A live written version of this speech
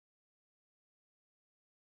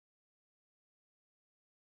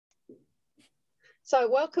So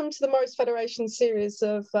welcome to the Morris Federation series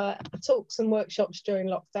of talks and workshops during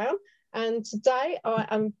lockdown. And today I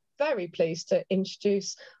am very pleased to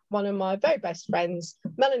introduce one of my very best friends,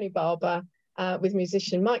 Melanie Barber, with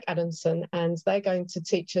musician Mike Adamson, and they're going to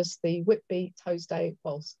teach us the Whitby Tuesday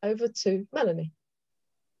Waltz. Over to Melanie.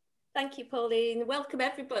 Thank you, Pauline. Welcome,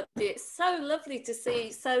 everybody. It's so lovely to see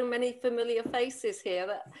so many familiar faces here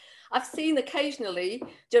that I've seen occasionally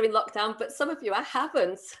during lockdown, but some of you I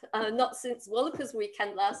haven't, not since Wallopers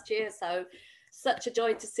weekend last year. So such a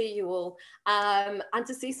joy to see you all and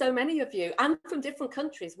to see so many of you and from different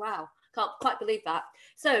countries. Wow, can't quite believe that.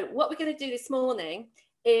 So what we're going to do this morning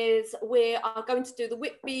is we are going to do the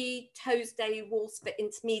Whitby Tuesday Waltz for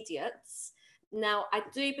Intermediates. Now, I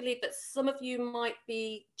do believe that some of you might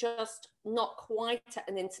be just not quite at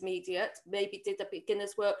an intermediate, maybe did a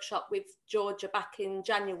beginner's workshop with Georgia back in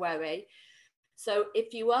January. So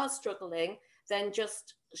if you are struggling, then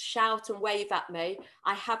just shout and wave at me.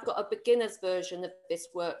 I have got a beginner's version of this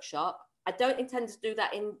workshop. I don't intend to do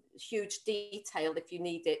that in huge detail if you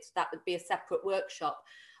need it. That would be a separate workshop.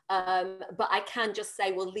 But I can just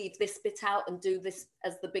say, we'll leave this bit out and do this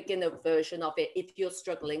as the beginner version of it if you're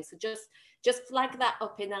struggling. So just flag that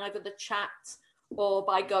up in either the chat or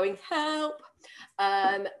by going help,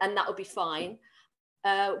 and that'll be fine.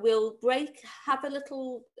 We'll have a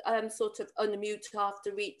little sort of unmute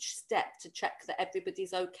after each step to check that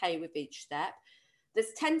everybody's okay with each step.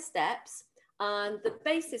 There's 10 steps, and the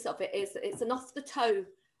basis of it is that it's an off the toe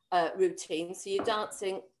routine. So you're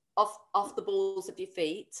dancing off the balls of your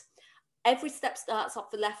feet. Every step starts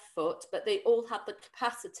off the left foot, but they all have the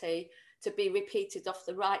capacity to be repeated off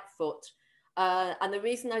the right foot. And the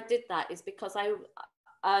reason I did that is because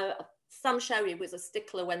Sam Sherry was a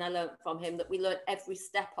stickler when I learned from him that we learned every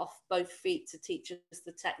step off both feet to teach us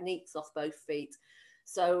the techniques off both feet.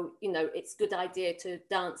 So, you know, it's a good idea to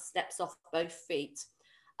dance steps off both feet.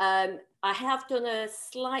 I have done a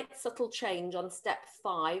slight subtle change on step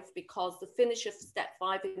 5 because the finish of step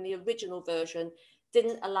 5 in the original version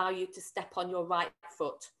didn't allow you to step on your right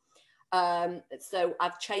foot. So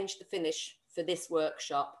I've changed the finish for this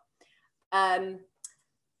workshop.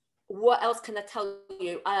 What else can I tell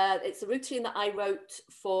you? It's a routine that I wrote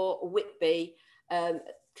for Whitby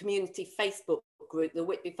community Facebook group, the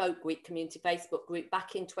Whitby Folk Week community Facebook group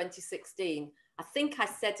back in 2016. I think I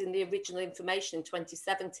said in the original information in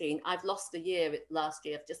 2017, I've lost a year last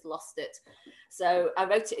year, I've just lost it. So I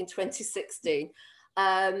wrote it in 2016.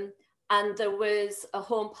 And there was a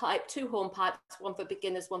hornpipe, 2 hornpipes, one for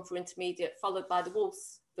beginners, one for intermediate, followed by the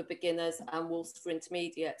waltz for beginners and waltz for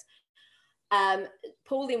intermediate.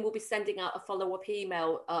 Pauline will be sending out a follow-up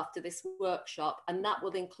email after this workshop, and that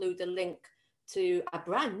will include a link to a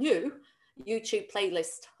brand new YouTube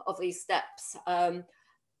playlist of these steps.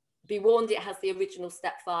 Be warned, it has the original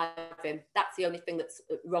step 5 in. That's the only thing that's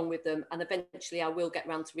wrong with them. And eventually I will get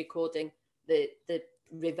round to recording the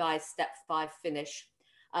revised step 5 finish.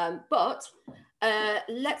 But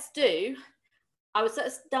let's do, I was at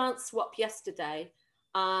a dance swap yesterday,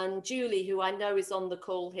 and Julie, who I know is on the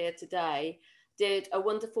call here today, did a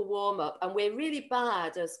wonderful warm-up, and we're really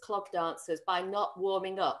bad as clog dancers by not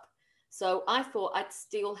warming up. So I thought I'd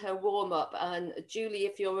steal her warm-up, and Julie,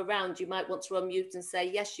 if you're around, you might want to unmute and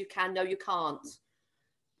say, yes, you can, no, you can't.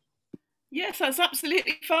 Yes, that's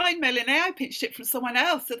absolutely fine, Melanie. I pitched it from someone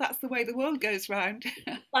else, so that's the way the world goes round.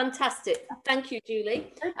 Fantastic. Thank you,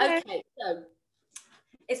 Julie. Okay, so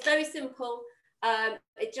it's very simple.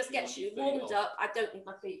 It just gets you warmed up. I don't need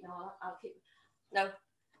my feet now. I'll keep. No,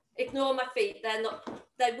 ignore my feet.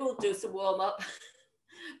 They will do some warm up.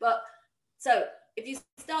 But so if you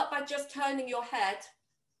start by just turning your head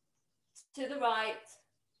to the right,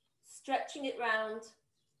 stretching it round,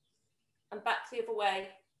 and back the other way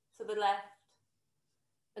to the left,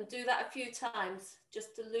 and do that a few times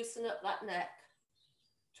just to loosen up that neck.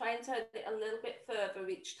 Try and turn it a little bit further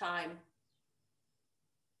each time.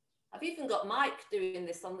 I've even got Mike doing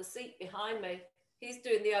this on the seat behind me. He's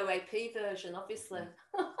doing the OAP version, obviously.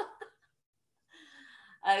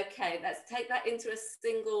 Okay, let's take that into a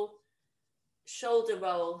single shoulder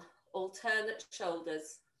roll, alternate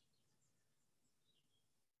shoulders.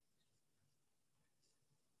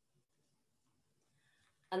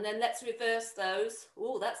 And then let's reverse those.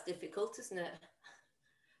 Oh, that's difficult, isn't it?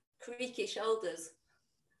 Creaky shoulders.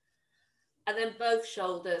 And then both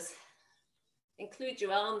shoulders. Include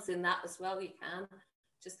your arms in that as well, you can.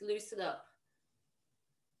 Just loosen up.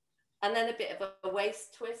 And then a bit of a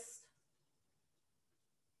waist twist.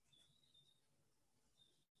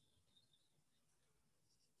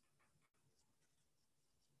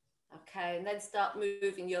 Okay, and then start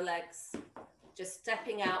moving your legs. Just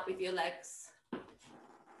stepping out with your legs.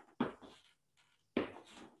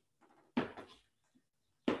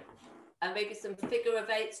 and maybe some figure of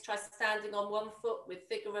eights. Try standing on one foot with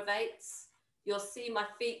figure of eights. You'll see my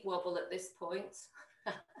feet wobble at this point.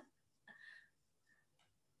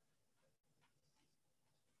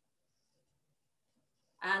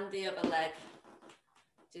 And the other leg.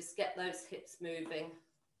 Just get those hips moving.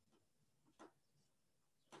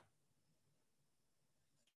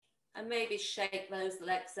 And maybe shake those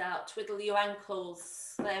legs out, twiddle your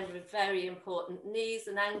ankles. They're very important. Knees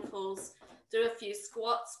and ankles. Do a few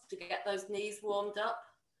squats to get those knees warmed up.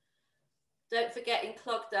 Don't forget, in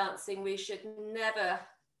clog dancing, we should never,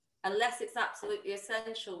 unless it's absolutely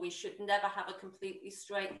essential, we should never have a completely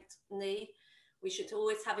straight knee. We should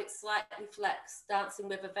always have it slightly flexed. Dancing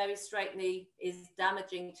with a very straight knee is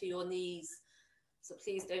damaging to your knees. So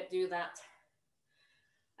please don't do that.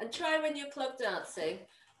 And try when you're clog dancing.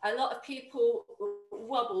 A lot of people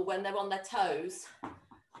wobble when they're on their toes.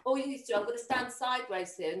 All you need to do, I'm going to stand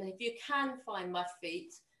sideways here, and if you can find my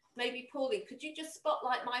feet, maybe Pauline, could you just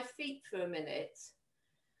spotlight my feet for a minute?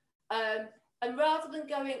 And rather than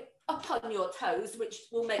going up on your toes, which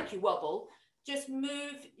will make you wobble, just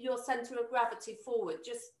move your center of gravity forward.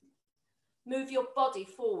 Just move your body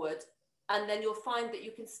forward, and then you'll find that you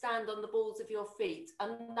can stand on the balls of your feet,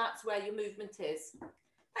 and that's where your movement is.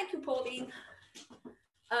 Thank you, Pauline.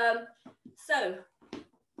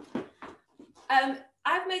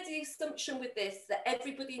 I've made the assumption with this that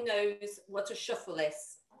everybody knows what a shuffle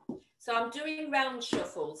is. So I'm doing round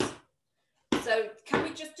shuffles. So can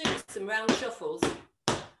we just do some round shuffles?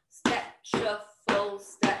 Step, shuffle,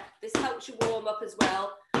 step. This helps you warm up as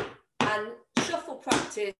well. And shuffle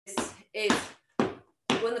practice is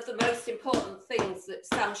one of the most important things that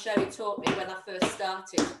Sam Sherry taught me when I first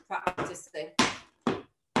started practicing.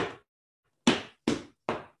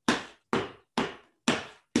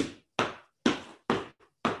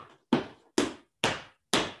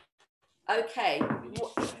 Okay,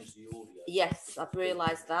 yes, I've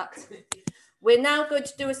realised that. We're now going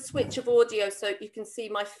to do a switch of audio so you can see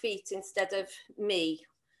my feet instead of me,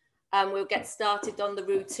 and we'll get started on the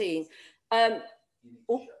routine.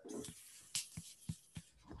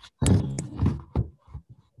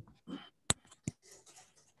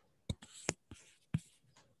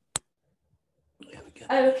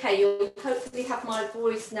 Okay, you'll hopefully have my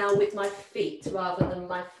voice now with my feet rather than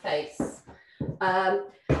my face.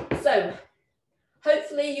 So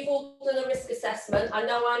hopefully you've all done a risk assessment. I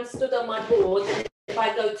know I'm stood on my board, and if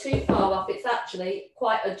I go too far off, it's actually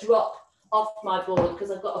quite a drop off my board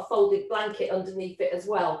because I've got a folded blanket underneath it as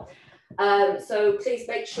well. So please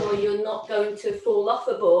make sure you're not going to fall off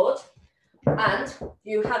the board, and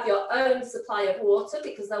you have your own supply of water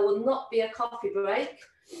because there will not be a coffee break.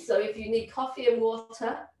 So if you need coffee and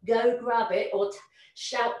water, go grab it, or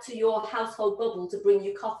shout to your household bubble to bring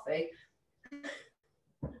you coffee.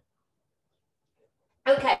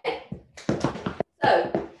 Okay,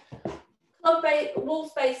 so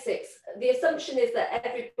Wolves Basics. The assumption is that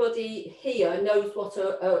everybody here knows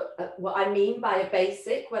what I mean by a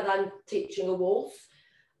basic when I'm teaching a waltz,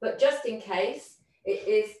 but just in case, it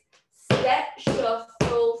is step,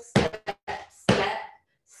 shuffle, step, step,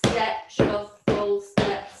 step, shuffle,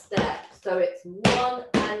 step, step. So it's 1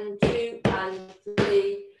 and 2 and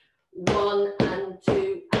 3, 1 and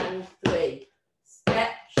 2 and 3.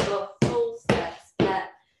 Step, shuffle, step,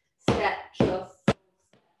 step, step, shuffle,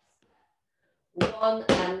 1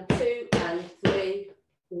 and 2 and 3,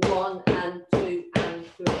 1 and 2 and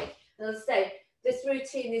 3. And as I say, this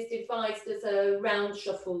routine is devised as a round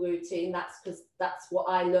shuffle routine. That's because that's what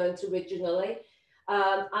I learned originally.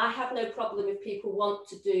 I have no problem if people want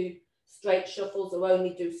to do straight shuffles or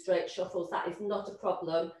only do straight shuffles. That is not a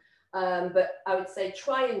problem. But I would say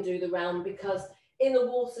try and do the round, because in a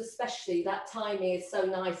waltz especially, that timing is so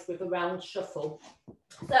nice with a round shuffle.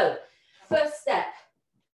 So first step,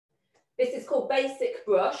 this is called basic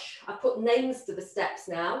brush. I put names to the steps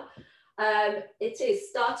now. It is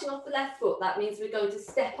starting off the left foot. That means we're going to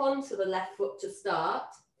step onto the left foot to start.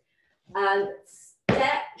 And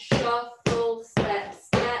step, shuffle, step,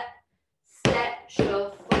 step, step,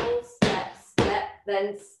 shuffle, step, step,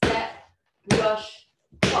 then step, brush,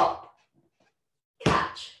 pop,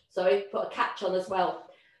 catch. Sorry, put a catch on as well.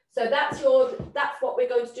 So that's what we're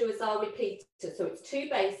going to do as our repeater. So it's 2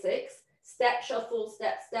 basics: step, shuffle,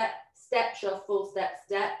 step, step, step, shuffle, step,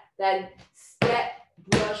 step, then step,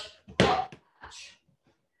 brush, pop, catch.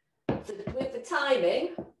 So with the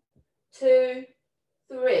timing, 2,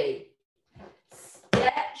 3.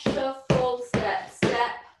 Step, shuffle, step,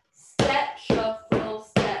 step, step, shuffle,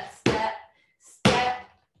 step, step, step,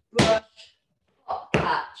 brush, pop,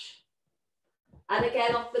 catch. And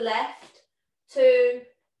again off the left, 2,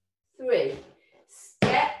 3.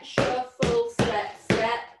 Step, shuffle, step,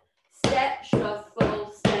 step, step,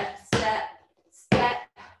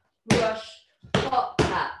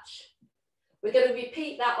 We're going to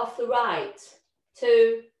repeat that off the right.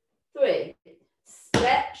 2, 3.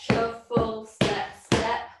 Step, shuffle, step,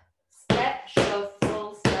 step, step,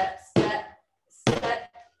 shuffle, step, step,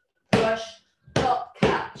 step, brush, hop,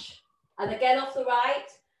 catch. And again off the right.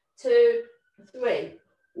 2, 3.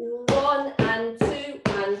 1 and 2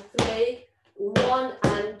 and 3. 1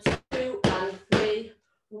 and 2 and 3.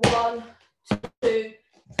 1, 2,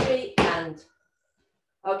 3 and.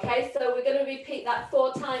 Okay, so we're going to repeat that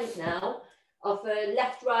 4 times now of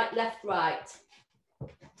left, right, left, right.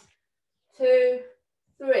 2,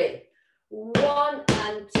 3. 1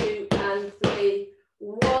 and 2 and 3.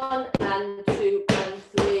 1 and 2 and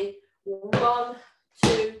 3. 1,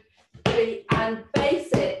 2, 3 and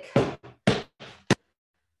basic.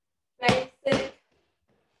 Basic,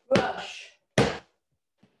 brush.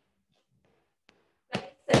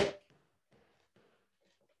 Basic,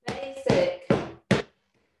 basic,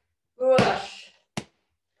 brush.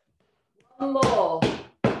 One more.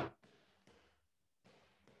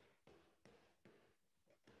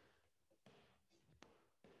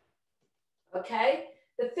 Okay,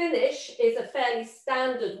 the finish is a fairly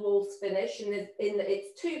standard waltz finish, and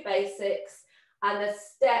it's 2 basics and a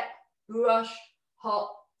step, brush,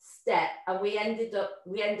 hop, step, and we end up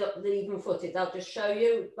even footed. I'll just show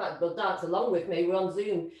you, but we'll dance along with me. We're on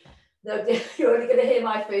Zoom. No, you're only going to hear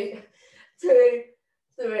my feet. 2,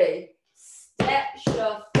 3. Step,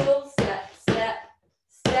 shuffle, step, step,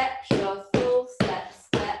 step, shuffle, step,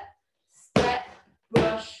 step, step,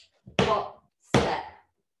 brush, hop, step.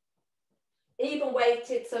 Even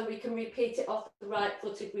weighted, so we can repeat it off the right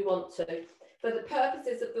foot if we want to. For the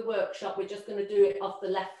purposes of the workshop, we're just going to do it off the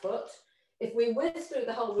left foot. If we whiz through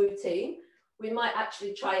the whole routine, we might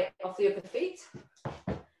actually try it off the other feet.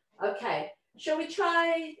 Okay, shall we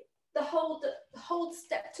try the hold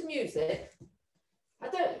step to music? I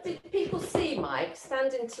don't think people see Mike.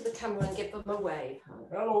 Stand into the camera and give them a wave.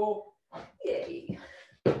 Hello. Yay.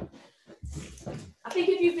 I think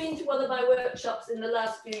if you've been to one of my workshops in the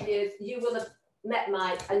last few years, you will have met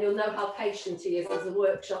Mike and you'll know how patient he is as a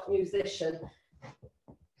workshop musician.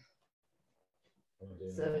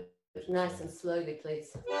 So nice and slowly,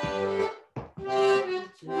 please.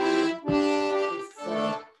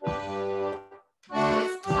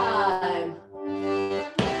 It's time.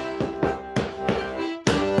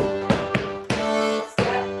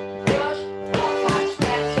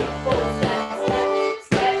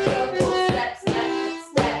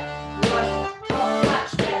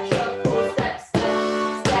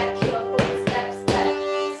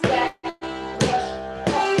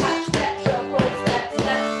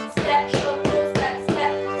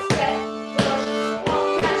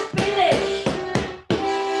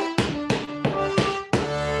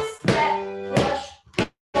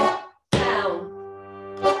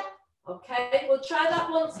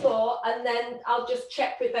 I'll just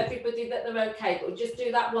check with everybody that they're okay, but we'll just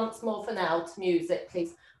do that once more for now to music,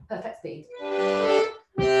 please. Perfect speed.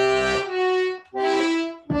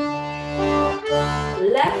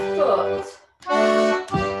 Left foot.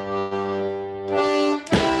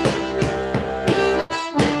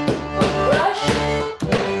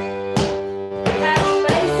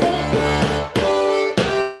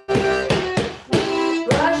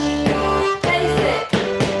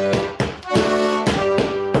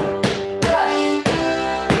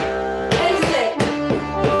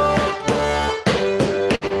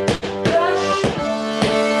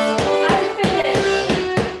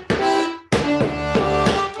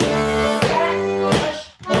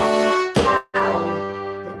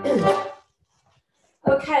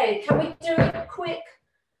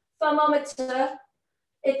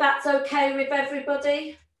 If that's okay with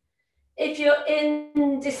everybody. If you're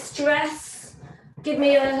in distress, give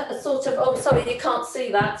me a sort of, oh sorry, you can't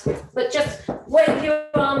see that, but just wave your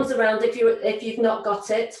arms around if you've not got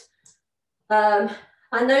it. I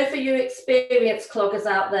know for you experienced cloggers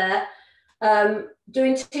out there,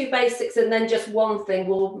 doing 2 basics and then just one thing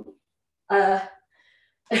will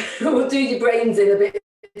will do your brains in a bit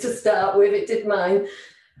to start with. It did mine.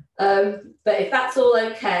 But if that's all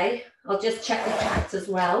okay, I'll just check the chat as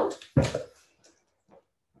well.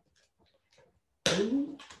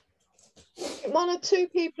 One or two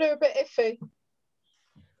people are a bit iffy.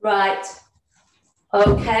 Right.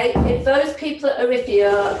 Okay. If those people that are iffy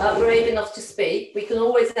are brave enough to speak, we can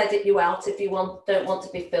always edit you out if you don't want to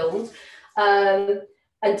be filmed.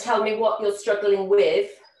 And tell me what you're struggling with.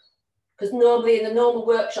 Because normally in a normal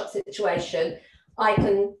workshop situation, I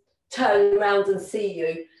can turn around and see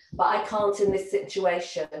you, but I can't in this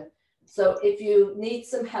situation. So if you need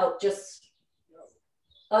some help, just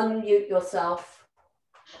unmute yourself.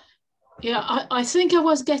 Yeah, I think I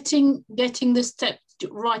was getting the step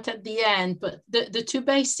right at the end, but the two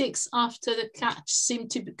basics after the catch seem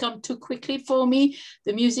to come too quickly for me.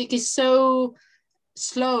 The music is so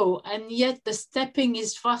slow, and yet the stepping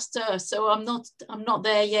is faster. So I'm not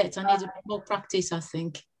there yet. I need a bit more practice, I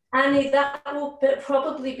think. Annie, that will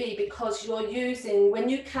probably be because you're using, when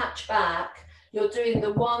you catch back, you're doing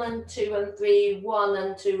the 1 and 2 and 3, 1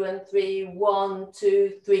 and 2 and 3, 1,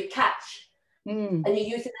 2, 3, catch. And you're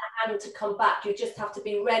using that hand to come back. You just have to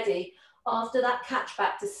be ready after that catch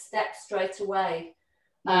back to step straight away.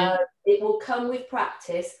 Yeah. It will come with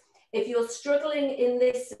practice. If you're struggling in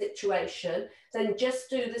this situation, then just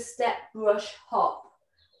do the step, brush, hop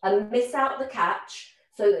and miss out the catch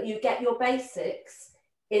so that you get your basics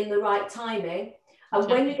in the right timing. And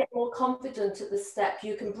when you get more confident at the step,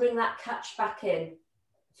 you can bring that catch back in.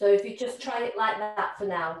 So if you just try it like that for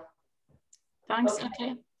now. Thanks.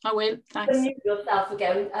 Okay. I will. Thanks. Mute yourself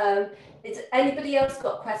again. Is anybody else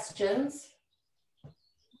got questions?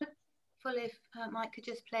 Well, if Mike could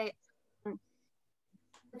just play the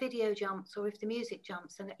video jumps, or if the music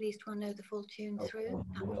jumps, then at least we'll know the full tune through.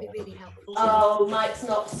 That would be really helpful. Oh, Mike's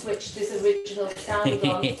not switched his original sound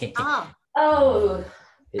on. Oh.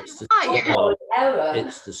 It's the error.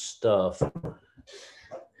 It's the stuff.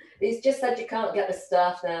 He's just said you can't get the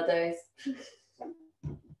staff nowadays.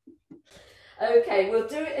 Okay, we'll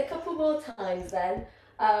do it a couple more times then.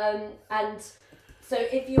 And so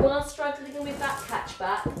if you are struggling with that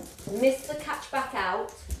catchback, miss the catchback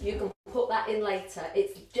out, you can put that in later.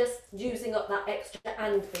 It's just using up that extra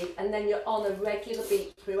and beat, and then you're on a regular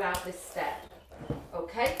beat throughout this step.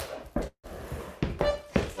 Okay?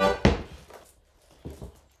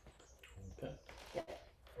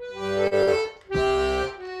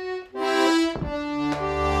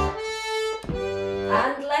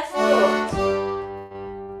 And left foot.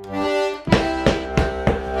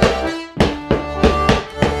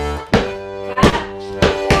 Catch.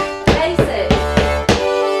 Basic.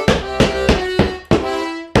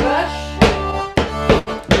 Brush.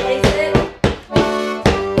 Basic.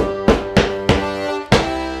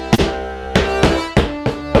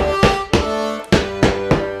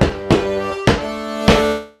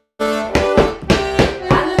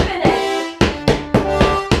 And the finish.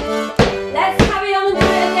 Let's carry on and do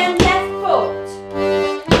it again, left foot.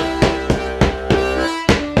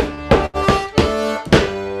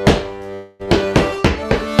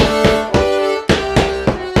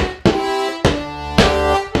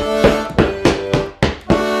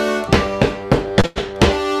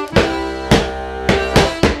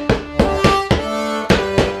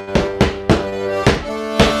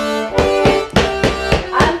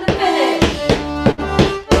 And the finish.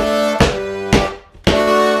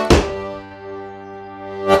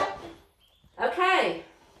 Okay,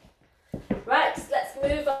 right, let's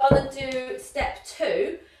move on and do step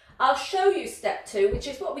 2. I'll show you step 2, which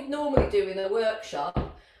is what we normally do in a workshop.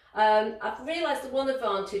 I've realised that one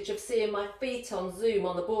advantage of seeing my feet on Zoom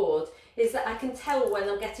on the board is that I can tell when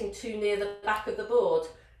I'm getting too near the back of the board.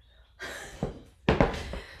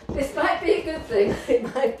 This might be a good thing, it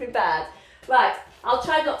might be bad. Right, I'll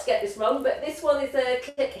try not to get this wrong, but this one is a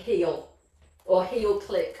click heel, or heel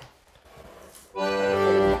click.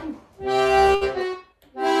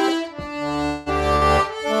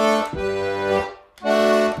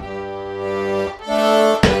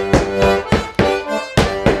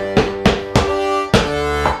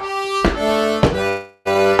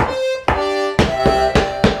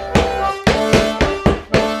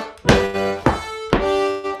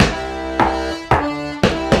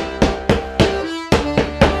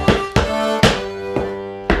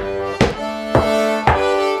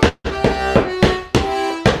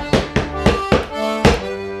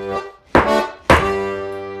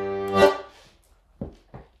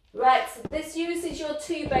 Right, so this uses your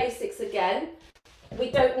 2 basics again.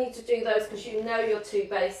 We don't need to do those because you know your 2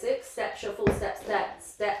 basics. Step, shuffle, step, step,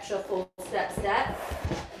 step, shuffle, step, step.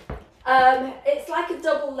 It's like a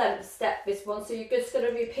double length step, this one, so you're just going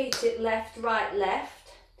to repeat it left, right,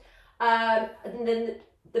 left. And then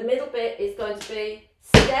the middle bit is going to be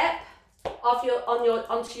step onto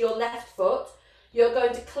your left foot. You're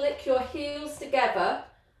going to click your heels together,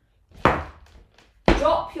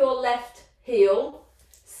 drop your left heel,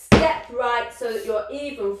 step right so that you're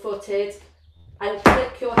even footed, and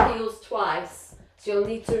click your heels twice. So you'll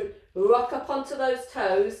need to rock up onto those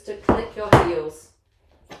toes to click your heels.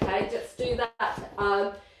 Okay, just do that.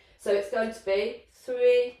 So it's going to be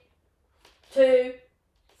 3, 2,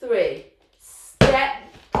 3. Step,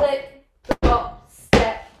 click, drop,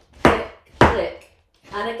 step, click, click.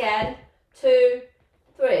 And again, 2,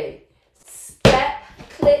 3. Step,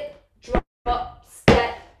 click, drop,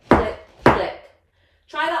 step, click, click.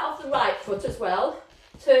 Try that off the right foot as well.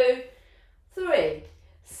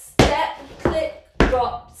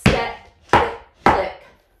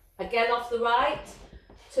 right.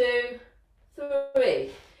 2, 3.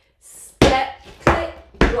 Step, click,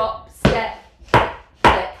 drop, step, click,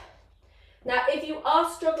 click. Now, if you are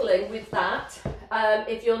struggling with that,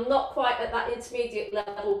 if you're not quite at that intermediate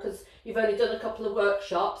level because you've only done a couple of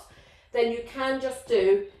workshops, then you can just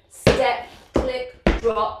do step, click,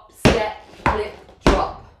 drop, step, click,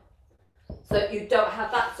 drop. So you don't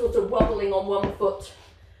have that sort of wobbling on one foot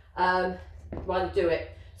while you do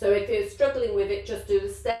it. So if you're struggling with it, just do the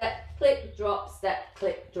step, click, drop, step,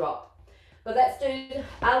 click, drop. But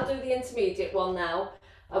I'll do the intermediate one now,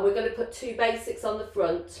 and we're going to put 2 basics on the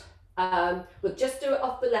front. We'll just do it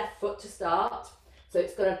off the left foot to start. So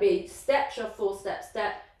it's going to be step, shuffle, step,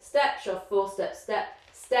 step, step, shuffle, step, step,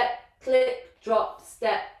 step, click, drop,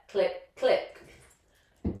 step, click, click.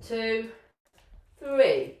 2,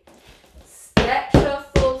 3. Step,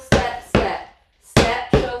 shuffle, step, step, step,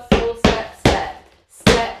 shuffle, step, step,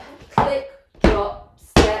 step, click, drop,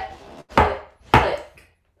 step, click, click.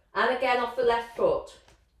 And again off the left foot.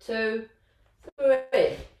 2,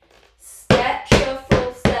 3. Step,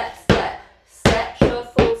 shuffle, step, step, step,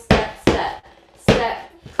 shuffle, step, step,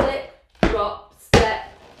 step, click, drop,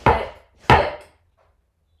 step, click, click.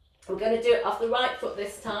 We're going to do it off the right foot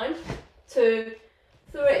this time. 2,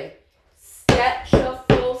 3. Step,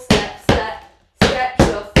 shuffle, step, step, step,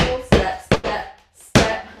 shuffle, step, step,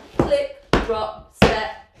 step, click, drop,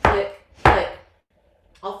 step, click, click.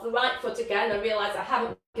 Off the right foot again. I realise I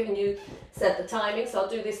haven't said the timing, so I'll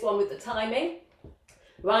do this one with the timing.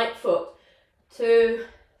 Right foot. 2,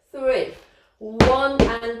 3. 1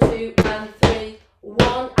 and 2 and 3.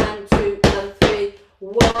 1 and 2 and 3.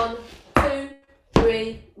 1, 2,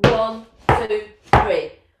 3. 1, 2,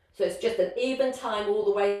 3. So it's just an even time all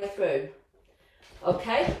the way through.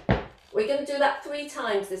 Okay, we're going to do that 3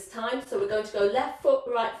 times this time. So we're going to go left foot,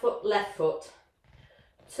 right foot, left foot.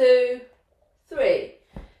 2, 3.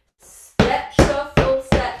 Step, shuffle,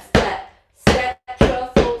 step, step, step,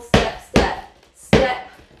 shuffle, step, step, step,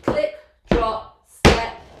 click, drop,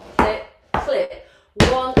 step, click, click.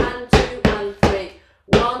 1 and 2 and 3.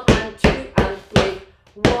 1 and 2 and 3.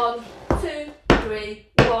 1, 2, 3.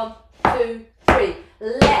 1, 2, 3.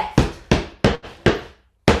 Left.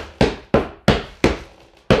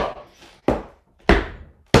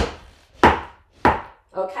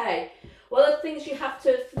 Okay, one of the things you have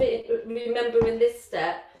to remember in this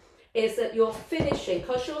step is that you're finishing,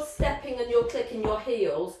 because you're stepping and you're clicking your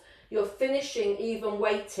heels, you're finishing even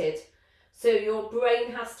weighted. So your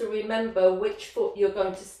brain has to remember which foot you're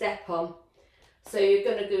going to step on. So you're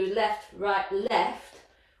going to do left, right, left,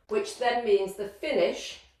 which then means the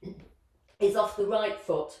finish is off the right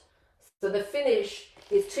foot. So the finish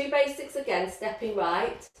is 2 basics again, stepping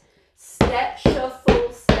right, step,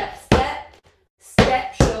 shuffle, step, step,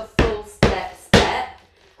 step, shuffle, step, step,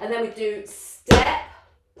 and then we do step,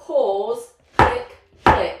 pause, click,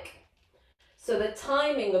 click. So the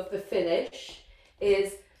timing of the finish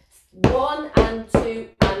is 1 and 2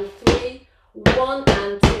 and 3, 1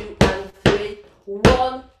 and 2 and 3,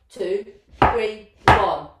 1, 2, 3,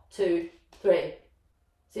 1, 2, 3.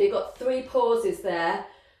 So you've got 3 pauses there,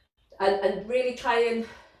 and really try and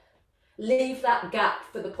leave that gap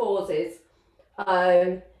for the pauses.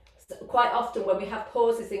 Quite often when we have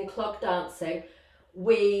pauses in clog dancing,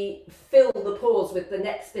 we fill the pause with the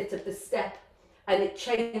next bit of the step, and it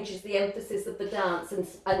changes the emphasis of the dance,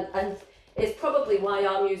 and it's probably why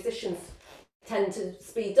our musicians tend to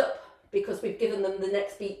speed up, because we've given them the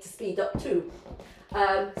next beat to speed up too.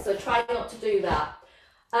 So try not to do that.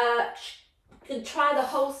 You can try the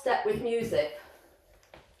whole step with music,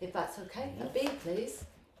 if that's okay. A beat, please.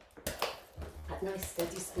 At nice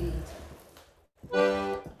steady speed.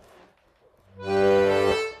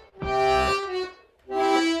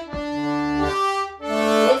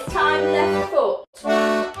 This time left foot. Step,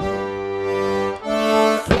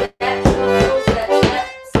 shuffle, step, step,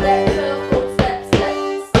 step, shuffle, step, step,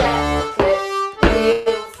 step, click,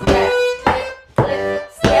 heel, step, click,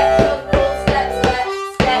 click, step, shuffle, step, step,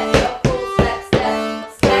 step, shuffle, step,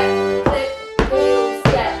 step, step, click, heel,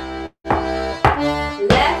 step.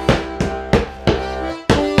 Left.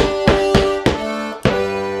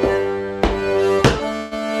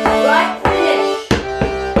 Right finish.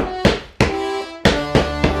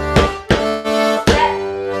 Step.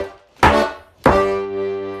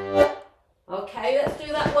 Okay, let's do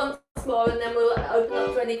that once more, and then we'll open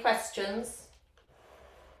up for any questions.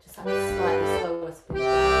 Just have a slightly slower speed.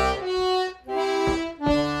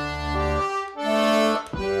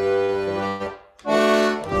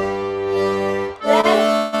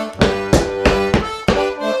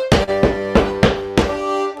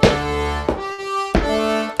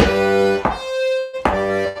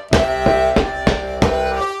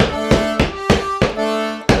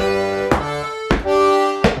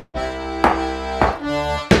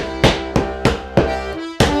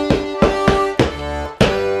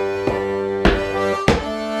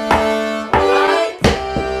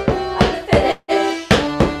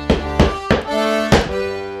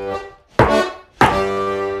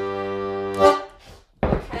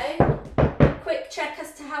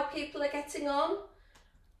 commenting on,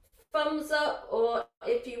 thumbs up, or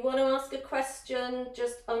if you want to ask a question,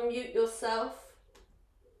 just unmute yourself.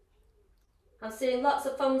 I'm seeing lots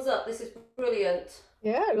of thumbs up. This is brilliant.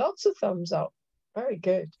 Yeah, lots of thumbs up. Very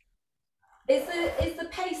good. Is the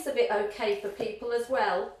pace of it okay for people as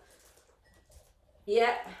well?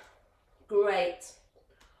 Yeah, great.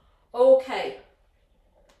 Okay.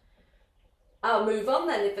 I'll move on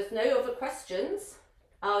then. If there's no other questions,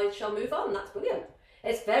 I shall move on. That's brilliant.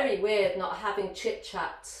 It's very weird not having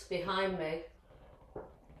chit-chat behind me.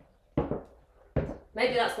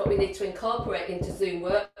 Maybe that's what we need to incorporate into Zoom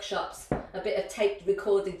workshops. A bit of taped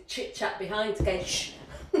recorded chit-chat behind to go shh.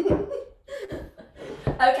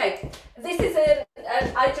 Okay, this is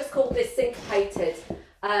I just called this syncopated.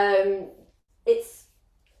 It's,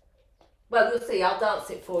 well, you'll see, I'll dance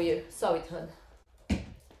it for you. Sorry, Ton.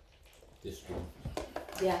 This one.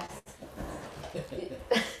 Yes.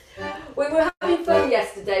 We were having fun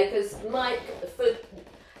yesterday because Mike,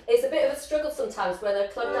 it's a bit of a struggle sometimes when a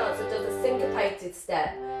club dancer does a syncopated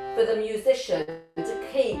step for the musician to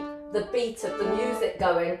keep the beat of the music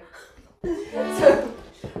going. So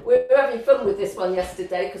we were having fun with this one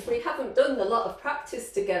yesterday because we haven't done a lot of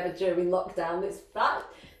practice together during lockdown. It's that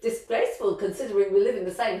disgraceful considering we live in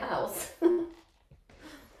the same house.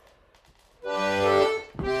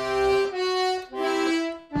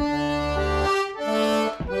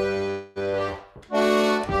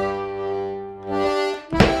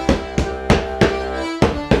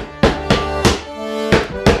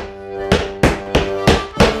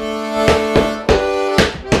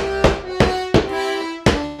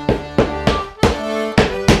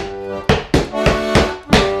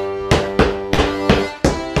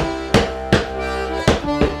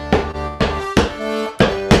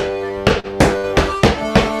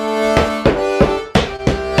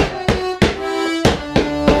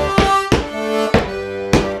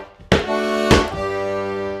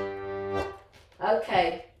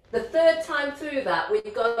 Okay, the third time through that we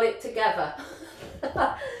got it together,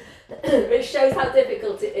 which shows how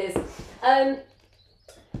difficult it is.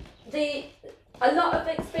 A lot of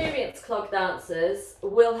experienced clog dancers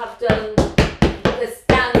will have done the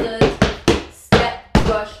standard step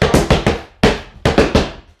brush.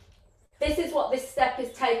 This is what this step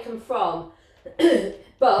is taken from,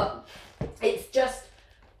 but it's just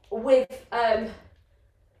with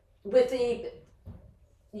the.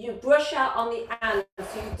 You brush out on the and, so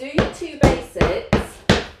you do your two basics,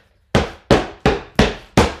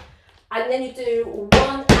 and then you do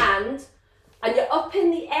one and you're up in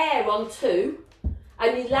the air on two,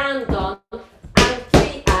 and you land on and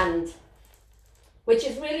three and, which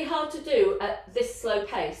is really hard to do at this slow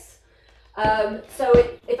pace. So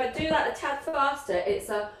if I do that a tad faster, it's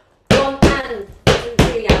a one and two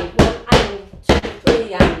three and, one and two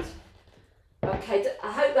three and. Okay,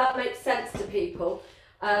 I hope that makes sense to people.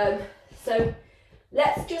 So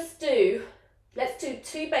let's do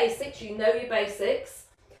two basics. You know your basics.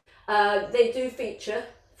 They do feature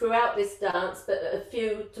throughout this dance, but a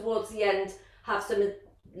few towards the end have some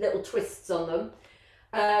little twists on them.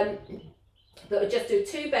 But we'll just do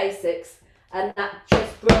two basics, and that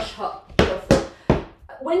just brush hop shuffle.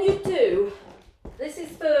 When you do, this is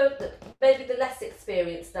for maybe the less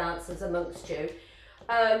experienced dancers amongst you.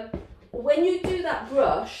 When you do that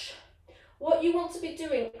brush, what you want to be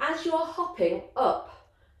doing as you're hopping up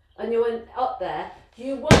and you're up there,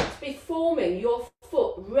 you want to be forming your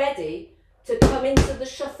foot ready to come into the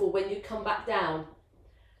shuffle when you come back down.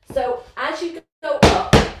 So as you go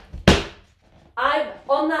up,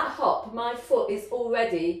 on that hop, my foot is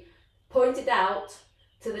already pointed out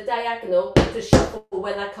to the diagonal to shuffle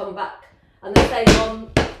when I come back. And the same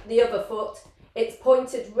on the other foot, it's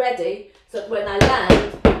pointed ready so that when I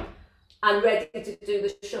land, I'm ready to do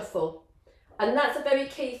the shuffle. And that's a very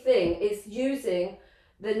key thing, is using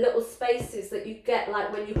the little spaces that you get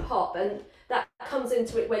like when you hop, and that comes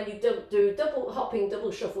into it when you do double hopping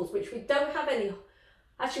double shuffles, which we don't have any.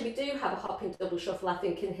 Actually, we do have a hopping double shuffle, I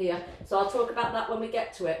think, in here, so I'll talk about that when we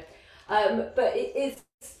get to it. But it is,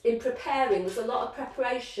 in preparing, there's a lot of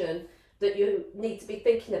preparation that you need to be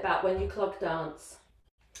thinking about when you clog dance.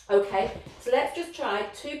 Okay, so let's just try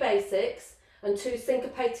two basics and two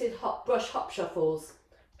syncopated brush hop shuffles.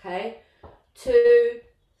 Okay, 2,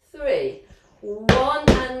 3, 1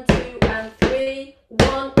 and 2 and 3,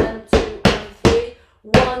 1 and 2 and 3,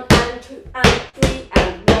 1 and 2 and 3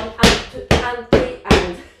 and 1 and 2 and 3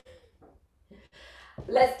 and.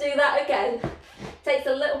 Let's do that again. Takes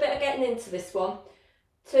a little bit of getting into this one.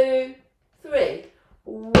 2, 3,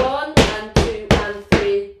 1 and 2 and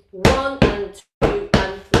 3, 1 and 2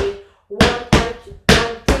 and 3, 1 and 2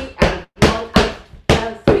 and 3 and 1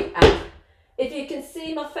 and 3 and. If you can see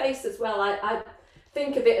see my face as well, I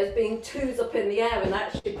think of it as being twos up in the air, and I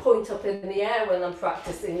actually point up in the air when I'm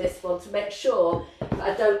practicing this one to make sure that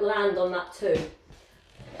I don't land on that two.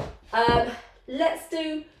 Let's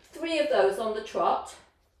do 3 of those on the trot,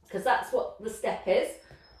 because that's what the step is.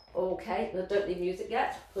 Okay, no, don't need music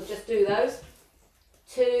yet. We'll just do those.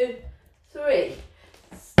 2, 3.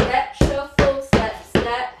 Step, shuffle, step,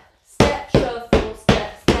 step. Step, shuffle,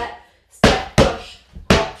 step, step. Step, brush,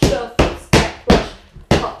 hop, shuffle, step, brush,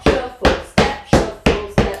 hop, shuffle, step,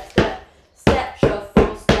 shuffle, step, step. Step,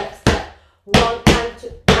 shuffle, step, step. 1 and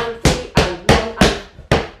 2 and 3 and 1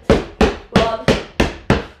 and 1.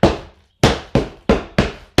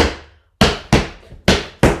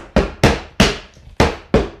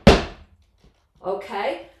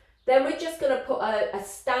 Okay, then we're just going to put a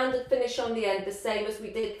standard finish on the end, the same as we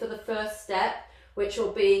did for the first step, which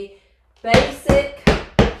will be basic,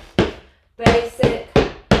 basic,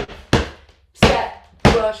 step,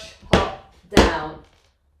 brush, hop, down.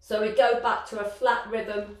 So we go back to a flat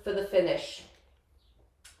rhythm for the finish.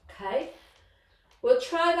 Okay, we'll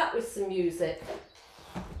try that with some music.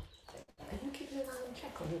 Are you keeping an eye on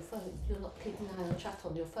check on your phone? You're not keeping an eye on chat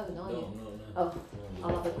on your phone, are you? No. Oh,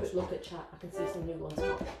 I'll have a quick look at chat. I can see some new ones.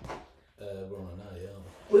 We're on an A, aren't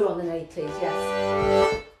We're on an A, please, yes.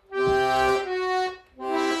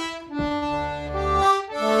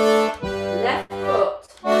 Left foot.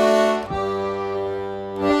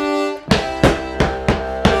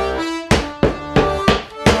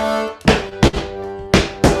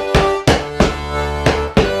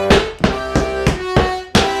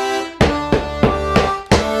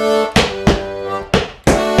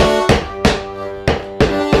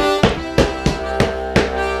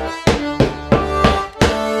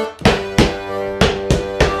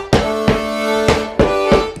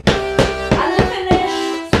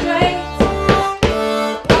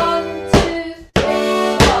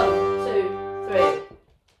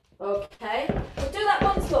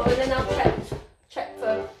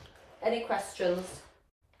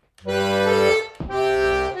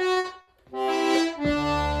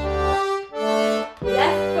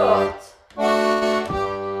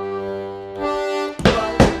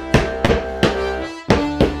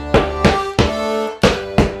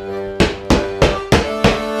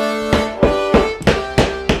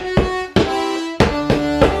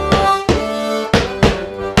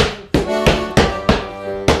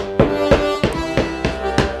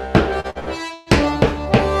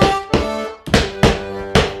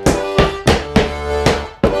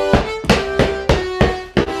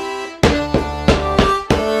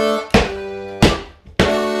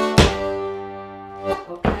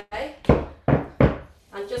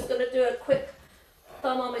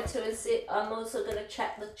 I'm also going to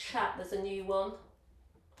check the chat. There's a new one.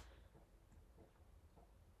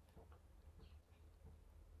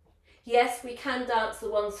 Yes, we can dance the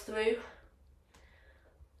ones through.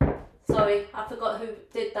 Sorry, I forgot who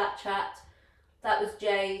did that chat. That was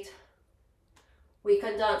Jade. We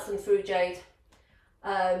can dance them through, Jade.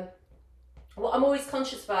 What I'm always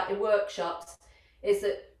conscious about in workshops is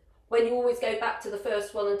that when you always go back to the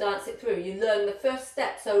first one and dance it through, you learn the first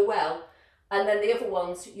step so well, and then the other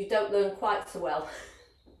ones you don't learn quite so well.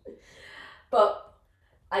 But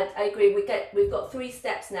I agree, we've got 3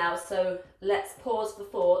 steps now, so let's pause for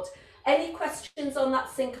thought. Any questions on that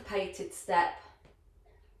syncopated step?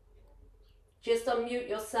 Just unmute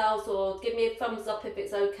yourselves or give me a thumbs up if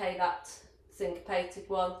it's okay, that syncopated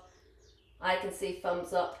one. I can see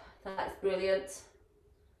thumbs up. That's brilliant.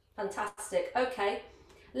 Fantastic. Okay,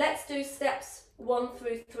 let's do steps 1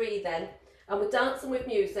 through 3 then. And we're dancing with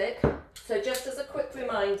music. So just as a quick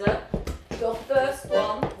reminder, your first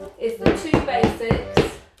one is the 2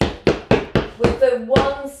 basics with the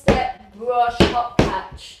 1 step brush hop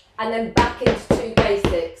catch and then back into 2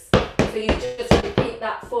 basics. So you just repeat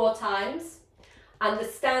that 4 times. And the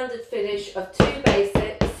standard finish of 2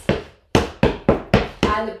 basics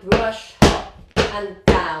and a brush hop and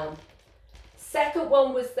down. Second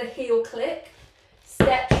one was the heel click.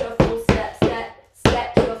 Step, shuffle, step, step,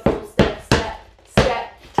 step, shuffle, step, step,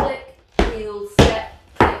 step, click, heel, step,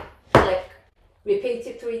 click, click. Repeat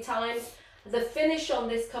it 3 times. The finish on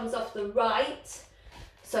this comes off the right.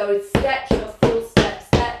 So it's step, shuffle, step,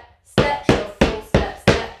 step, step, shuffle, step,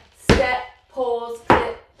 step, step, pause,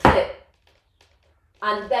 click, click.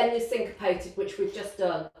 And then you're syncopated, which we've just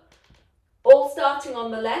done. All starting on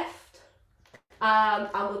the left, and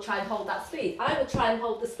we'll try and hold that speed. I will try and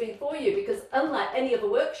hold the speed for you because unlike any other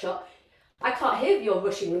workshop, I can't hear if you're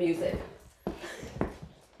rushing the music.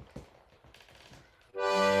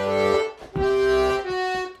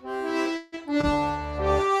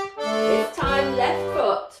 It's time, left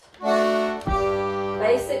foot.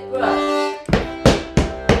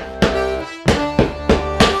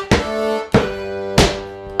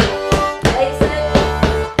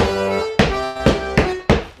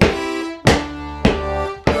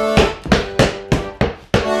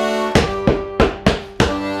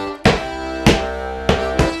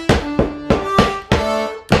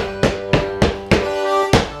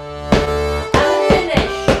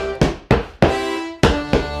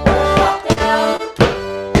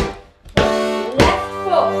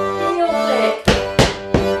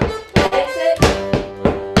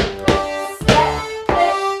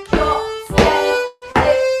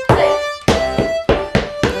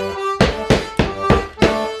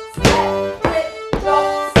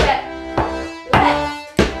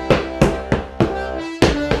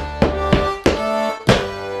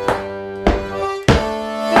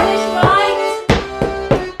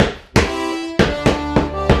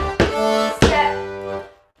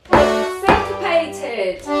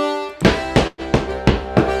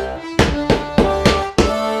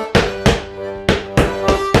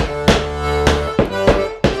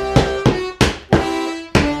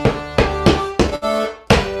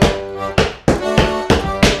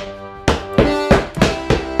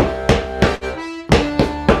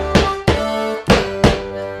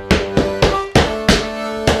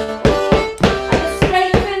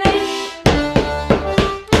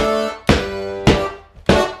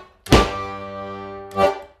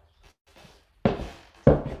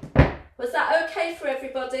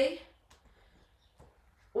 everybody?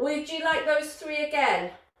 Would you like those 3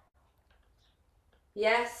 again?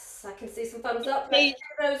 Yes, I can see some thumbs up. Let's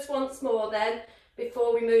do those once more then,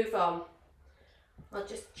 before we move on. I'll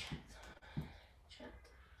just check.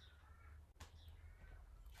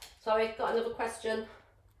 Sorry, got another question.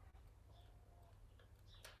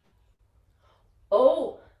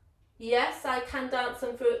 Oh, yes, I can dance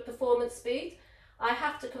them through at performance speed. I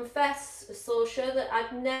have to confess, Saoirse, that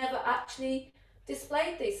I've never actually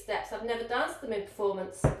displayed these steps. I've never danced them in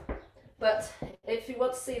performance. But if you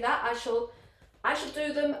want to see that, I shall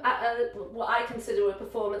do them at what I consider a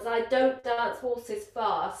performance. I don't dance waltzes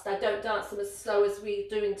fast. I don't dance them as slow as we're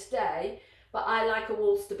doing today. But I like a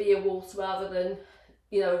waltz to be a waltz rather than,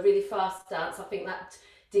 you know, a really fast dance. I think that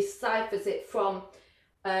deciphers it from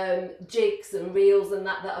jigs and reels and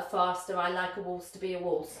that are faster. I like a waltz to be a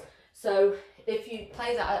waltz. So if you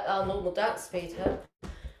play that at our normal dance speed,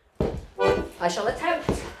 I shall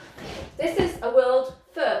attempt. This is a world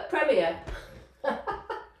premiere.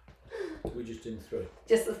 We're just in 3.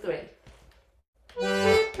 Just the 3.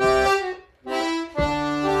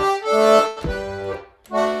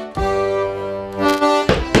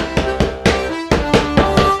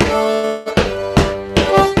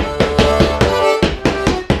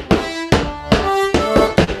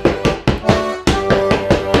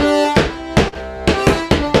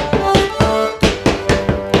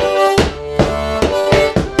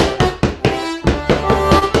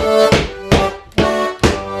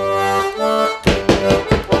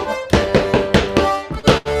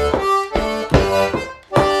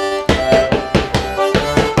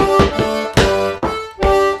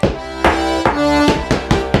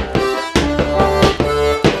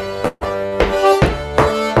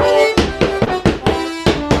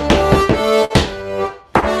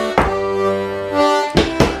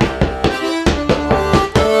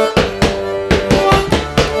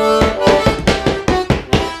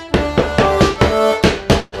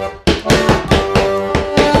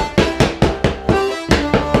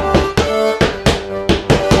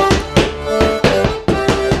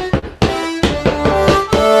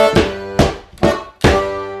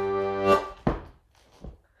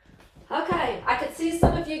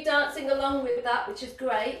 Which is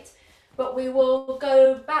great, but we will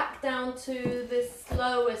go back down to the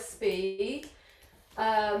slower speed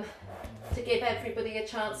to give everybody a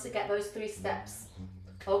chance to get those 3 steps.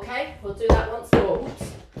 Okay, we'll do that once more.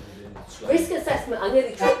 Oops. Risk assessment, I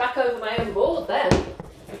nearly tripped back over my own board then.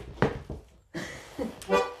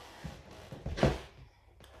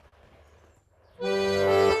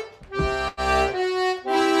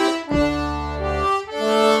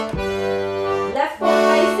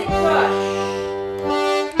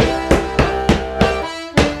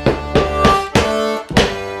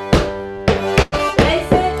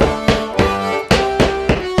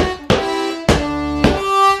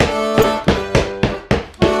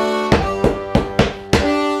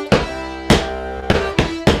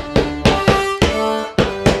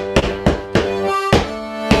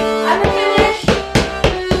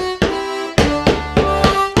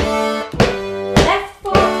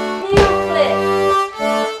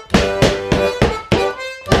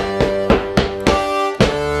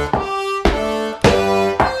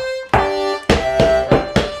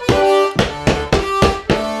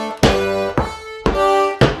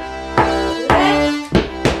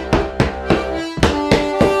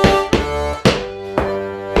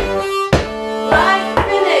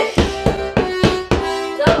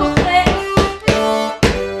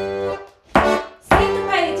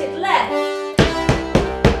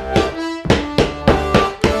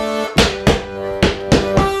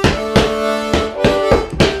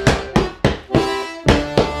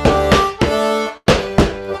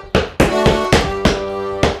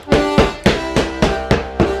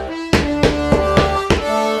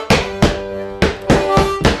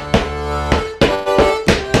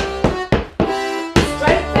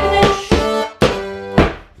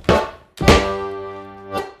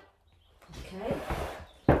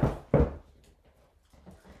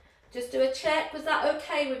 Just do a check. Was that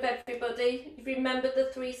okay with everybody? You've remembered the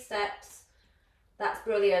 3 steps. That's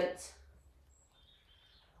brilliant.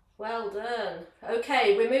 Well done.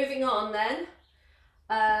 Okay, we're moving on then.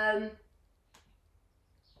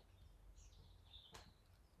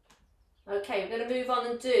 Okay, we're going to move on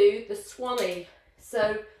and do the Swannee.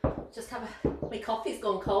 So just have a... My coffee's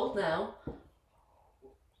gone cold now.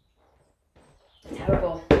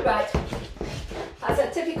 Terrible. Right. As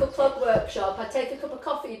a typical Clog workshop, I take a cup of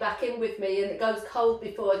coffee back in with me and it goes cold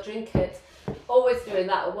before I drink it. Always doing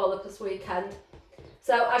that at Wallopers weekend.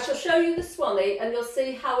 So I shall show you the Swannee and you'll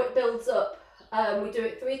see how it builds up. We do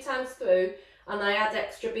it 3 times through and I add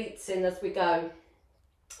extra beats in as we go.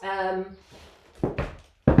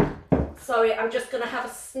 Sorry, I'm just going to have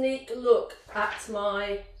a sneak look at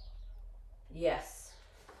my, yes.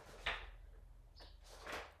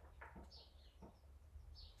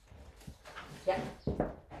 Yeah.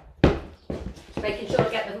 Just making sure I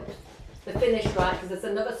get the finish right, because there's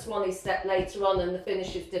another Swannee step later on and the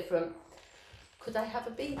finish is different. Could I have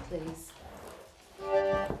a beat, please?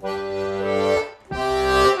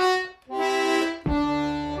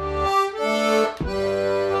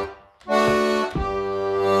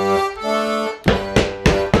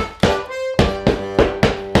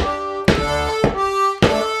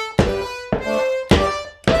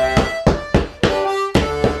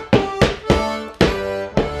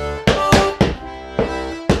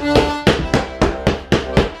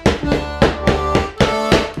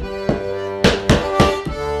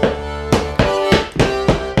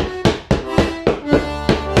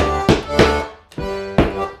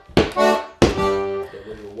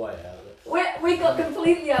 We got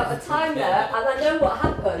completely out of time there, and I know what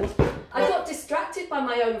happened. I got distracted by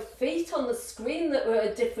my own feet on the screen that were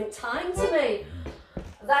at a different time to me.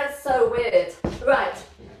 That's so weird. Right,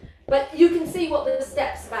 but you can see what the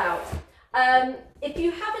step's about. If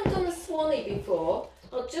you haven't done the Swannee before,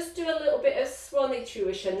 I'll just do a little bit of Swannee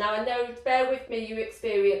tuition. Now I know, bear with me you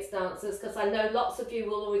experienced dancers, because I know lots of you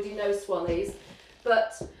will already know Swannees,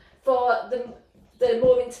 but for the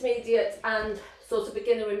more intermediate and sort of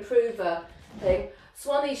beginner improver thing,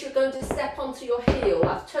 Swannees, you're going to step onto your heel.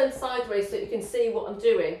 I've turned sideways so that you can see what I'm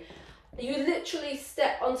doing. You literally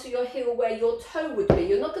step onto your heel where your toe would be.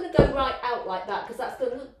 You're not going to go right out like that, because that's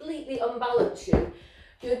going to completely unbalance you.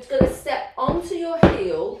 You're going to step onto your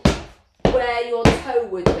heel where your toe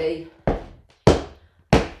would be.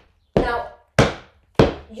 Now,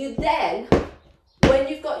 you then, when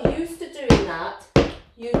you've got used to doing that,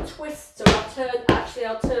 you twist. So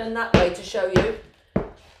I'll turn that way to show you.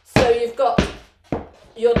 So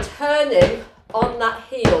you're turning on that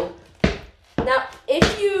heel. Now,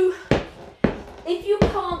 if you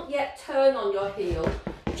can't yet turn on your heel,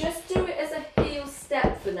 just do it as a heel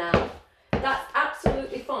step for now. That's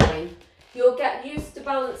absolutely fine. You'll get used to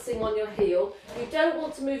balancing on your heel. You don't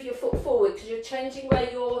want to move your foot forward, because you're changing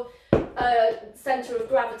where your centre of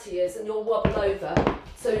gravity is, and you'll wobble over.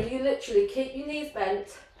 So you literally keep your knees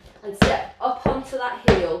bent and step up onto that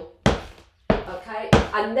heel. Okay,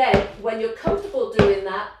 and then when you're comfortable doing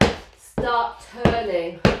that, start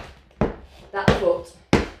turning that foot.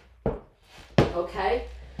 Okay,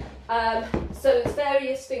 so there's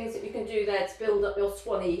various things that you can do there to build up your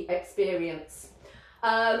Swannee experience.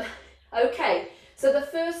 Okay, so the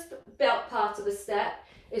first belt part of the step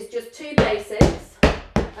is just 2 basics,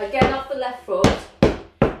 again off the left foot,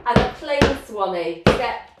 and a plain Swannee,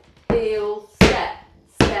 step, heel, step,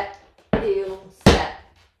 step, heel, step.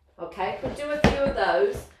 Okay, we'll do a few of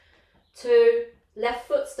those. 2, left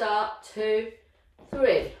foot start, 2,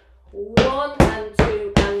 3. 1 and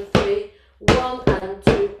 2 and 3. 1 and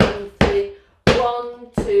 2 and 3.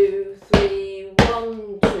 1, 2, 3.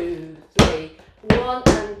 1, 2, 3. 1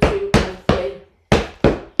 and 2 and 3.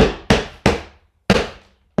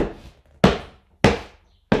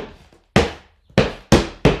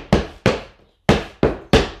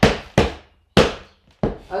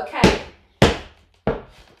 Okay.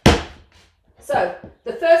 So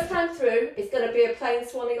the first time through is going to be a plain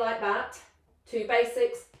Swannee like that. 2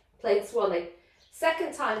 basics, plain Swannee.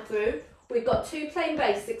 Second time through, we've got 2 plain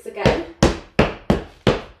basics again.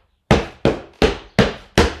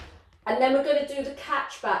 And then we're going to do the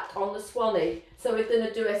catch back on the Swannee. So we're going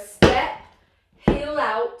to do a step, heel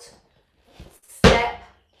out, step,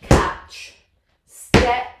 catch,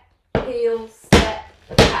 step, heel, step,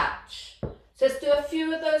 catch. So let's do a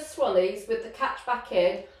few of those Swannees with the catch back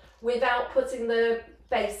in without putting the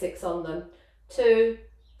basics on them. 2,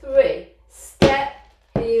 3, step,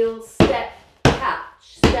 heel, step, catch,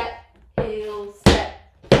 step, heel, step,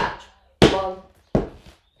 catch. 1,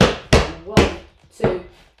 1, 2,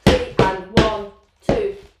 3, and 1,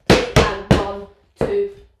 2, 3, and 1,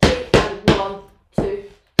 2, 3, and 1, 2,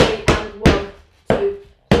 3, and 1, 2,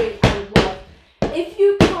 3, and 1. If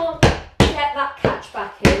you can't get that catch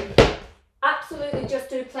back in, absolutely just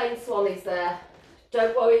do plain Swannees there.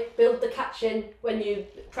 Don't worry, build the catch in when you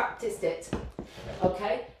practiced it.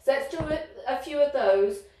 Okay, so let's do a few of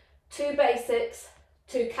those. 2 basics,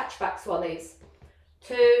 2 catchback Swannees.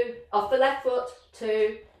 2, off the left foot,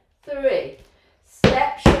 2, 3.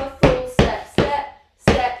 Step, shuffle, step, step,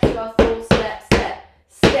 step, shuffle, step, step,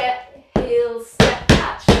 step, heel, step,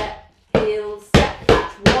 catch, step, heel, step,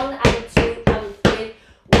 catch. 1 and 2 and 3.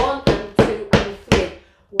 1 and 2 and 3.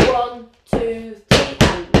 1, 2, 3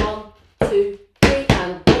 and 1, 2, 2, 3,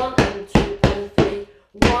 and 1 and 2 and 3,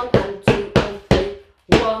 1 and 2 and 3,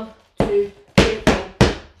 1, 2, 3, and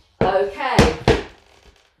okay.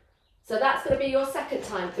 So that's going to be your second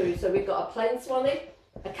time through. So we've got a plain Swannee,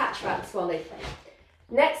 a catchback Swannee.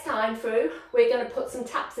 Next time through, we're going to put some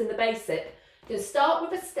taps in the basic. You can start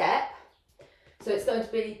with a step. So it's going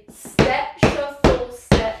to be step, shuffle,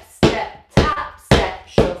 step, step, tap, step,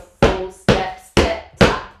 shuffle, step, step,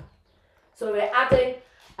 tap. So we're adding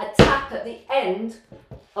a tap at the end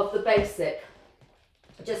of the basic.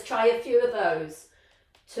 Just try a few of those.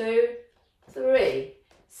 2, 3.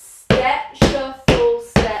 Step, shuffle,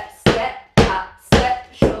 step, step, tap,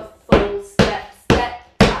 step, shuffle, step, step,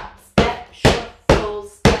 tap, step, shuffle,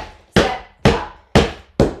 step, step, tap.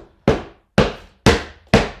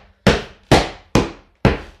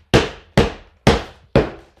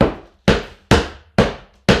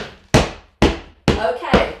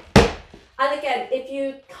 Okay, and again, if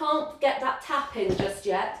you can't get that tap in just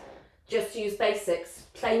yet, just use basics.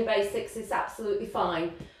 Plain basics is absolutely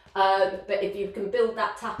fine. But if you can build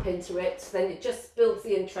that tap into it, then it just builds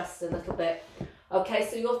the interest a little bit. Okay,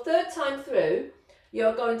 so your third time through,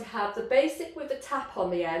 you're going to have the basic with the tap on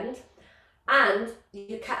the end and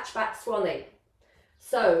your catchback Swannee.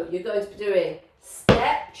 So you're going to be doing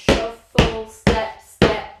step, shuffle, step,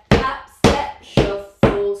 step, tap, step,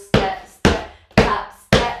 shuffle, step, step, tap,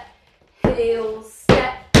 step, heel,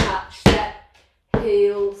 step, catch, step,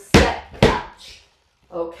 heel, step, catch.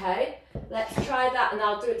 Okay, let's try that, and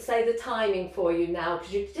I'll say the timing for you now,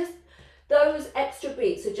 because you just, those extra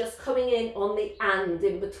beats are just coming in on the and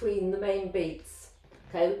in between the main beats.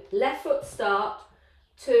 Okay, left foot start,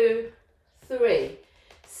 2, 3.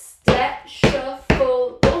 Step,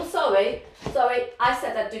 shuffle, oh sorry, I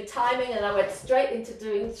said I'd do timing and I went straight into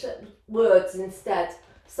doing words instead.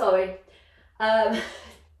 Sorry.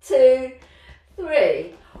 2,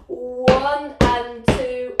 3. 1 and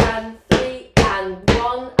 2 and 3 and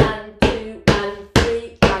 1 and 2 and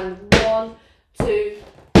 3 and 1, 2,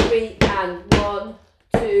 3 and 1,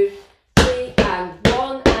 2, 3 and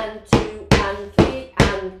 1 and 2 and 3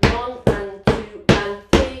 and 1 and 2 and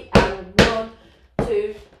 3 and 1,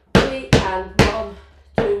 2, 3 and 1,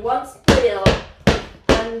 2, once clear,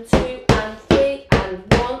 and 2 and 3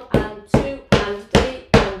 and 1 and 2 and 3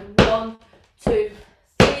 and 1, 2,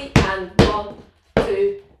 3 and 1,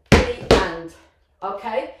 2, 3 and.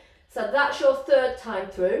 Okay, so that's your third time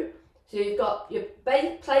through. So you've got your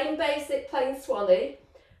plain basic, plain Swannee,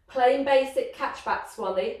 plain basic catchback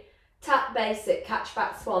Swannee, tap basic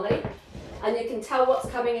catchback Swannee, and you can tell what's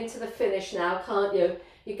coming into the finish now, can't you?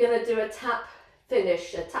 You're going to do a tap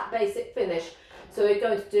finish, a tap basic finish. So we're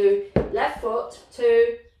going to do left foot,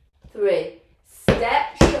 2, 3,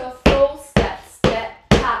 step, shuffle, step, step,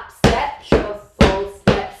 tap, step, shuffle,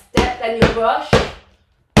 step, step, then you brush.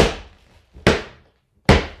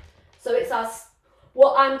 So it's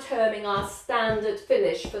what I'm terming our standard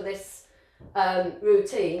finish for this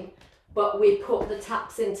routine, but we put the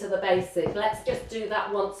taps into the basic. Let's just do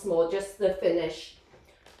that once more, just the finish.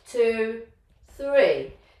 2,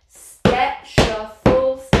 3, step,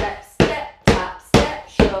 shuffle, step, step, tap, step,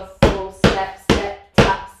 shuffle, step, step,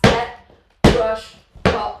 tap, step, brush,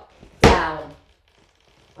 pop, down.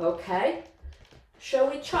 Okay, shall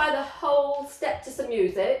we try the whole step to some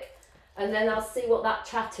music? And then I'll see what that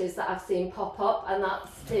chat is that I've seen pop up, and I'll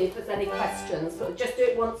see if there's any questions. But just do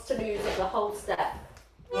it once to music, the whole step.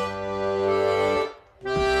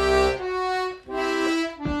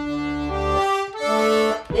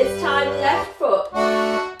 This time left foot,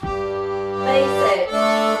 basic,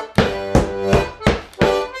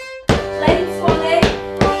 plain Swannee,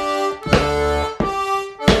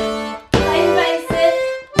 plain basic,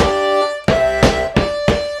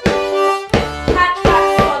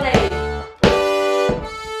 catchback Swannee,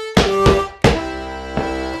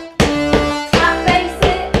 tap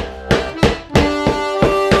basic,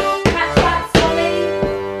 catchback Swannee,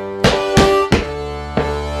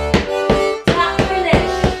 tap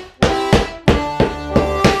finish.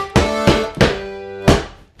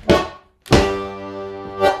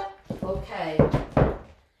 Okay.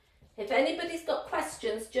 If anybody's got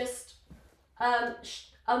questions, just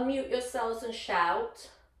unmute yourselves and shout.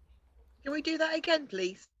 Can we do that again,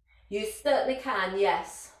 please? You certainly can,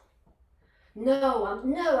 yes. No, I'm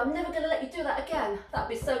never going to let you do that again. That'd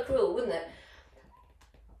be so cruel, wouldn't it?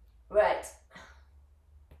 Right.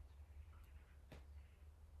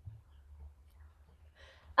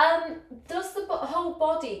 Does the whole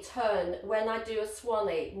body turn when I do a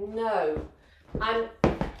Swannee? No.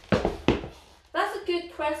 That's a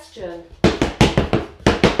good question.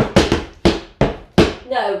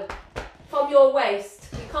 No, from your waist.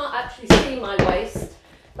 You can't actually see my waist,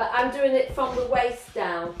 but I'm doing it from the waist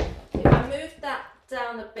down. If I move that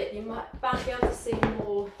down a bit, you might be able to see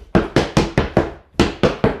more.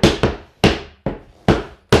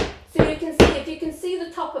 So you can see, if you can see the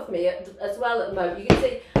top of me as well at the moment, you can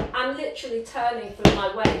see I'm literally turning through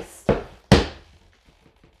my waist.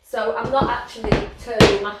 So I'm not actually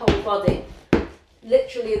turning my whole body,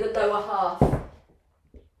 literally the lower half.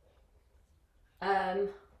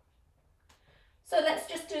 So let's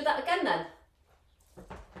just do that again then.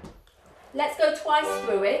 Let's go twice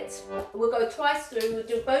through it. We'll go twice through, we'll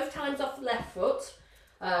do both times off the left foot,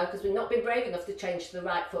 because we've not been brave enough to change to the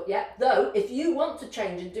right foot yet. Though, if you want to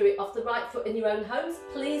change and do it off the right foot in your own homes,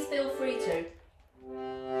 please feel free to.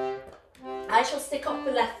 I shall stick off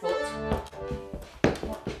the left foot.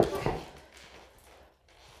 Okay.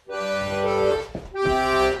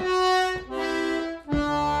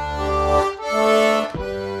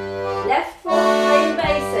 Left foot, plain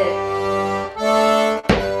basic.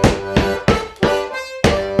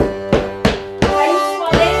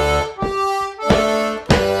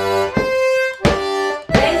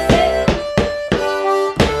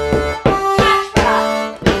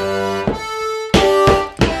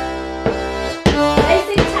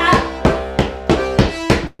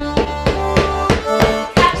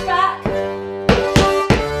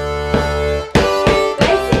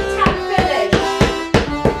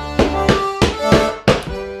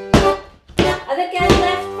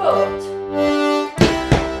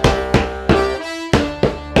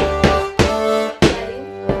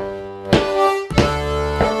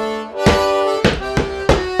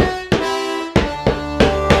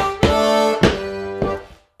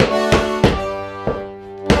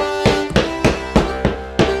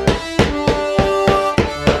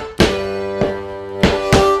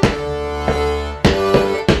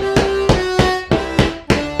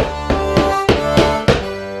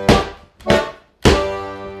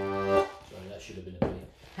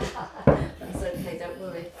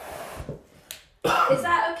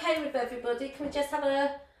 Can we just have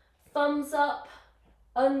a thumbs up,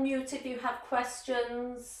 unmute if you have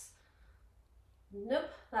questions? Nope,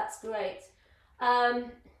 that's great. If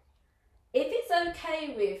it's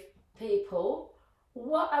okay with people,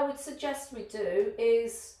 what I would suggest we do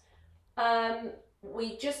is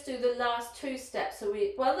we just do the last 2 steps. So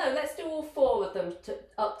let's do all 4 of them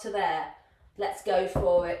up to there. Let's go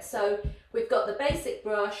for it. So we've got the basic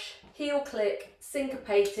brush, heel click,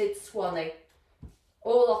 syncopated, Swannee.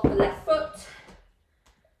 All off the left foot,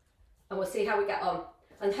 and we'll see how we get on.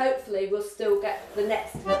 And hopefully we'll still get the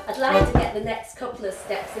next, I'd like to get the next couple of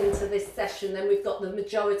steps into this session, then we've got the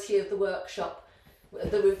majority of the workshop,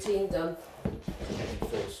 the routine done.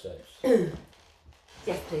 4 steps.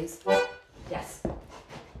 Yes, please. Yes.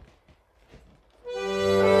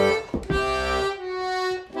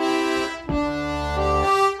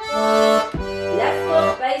 Left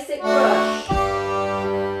foot, basic brush.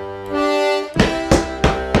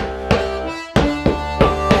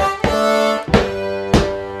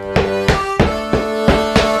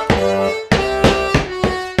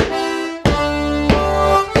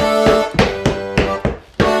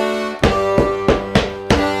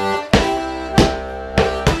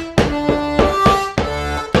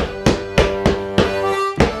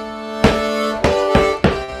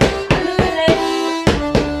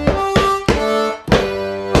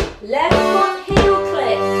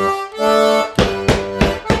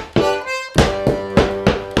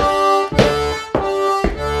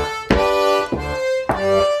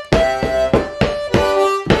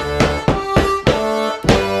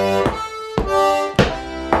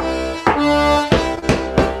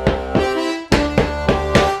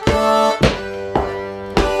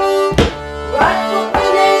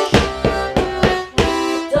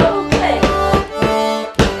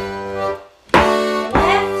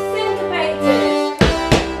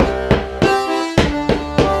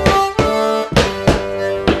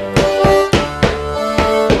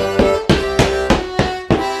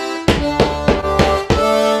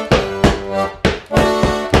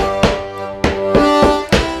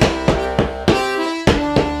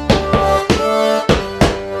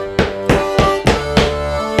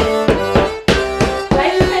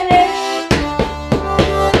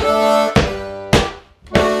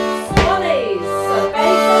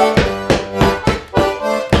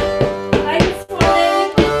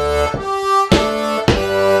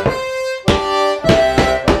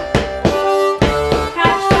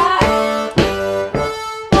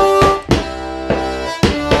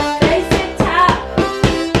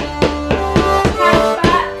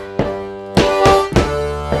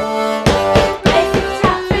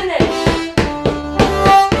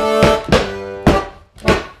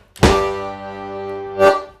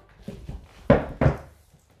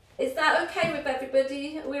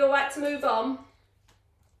 everybody? Are we all right to move on?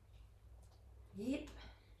 Yep.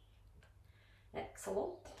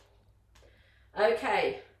 Excellent.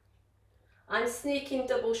 Okay. I'm sneaking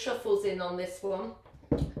double shuffles in on this one.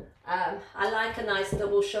 I like a nice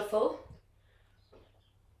double shuffle,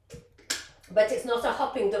 but it's not a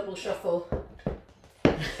hopping double shuffle.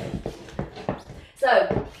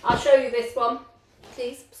 So I'll show you this one,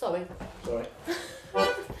 please. Sorry. Sorry.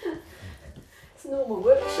 It's a normal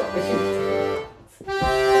workshop, isn't it?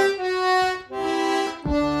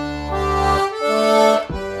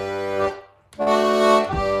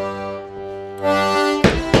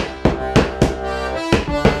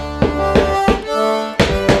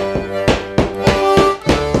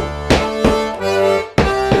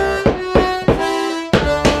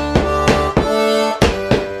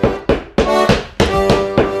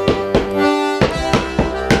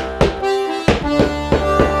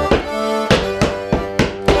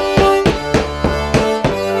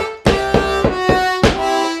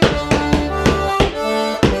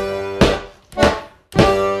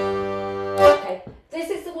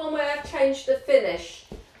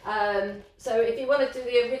 So if you want to do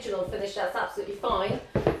the original finish, that's absolutely fine.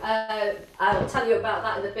 I'll tell you about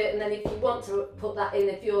that in a bit, and then if you want to put that in,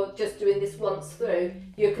 if you're just doing this once through,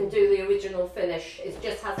 you can do the original finish. It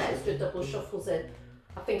just has extra double shuffles in.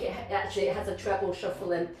 I think it actually has a treble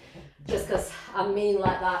shuffle in, just because I'm mean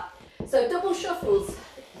like that. So double shuffles,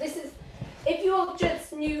 this is, if you're just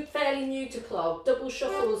fairly new to clog, double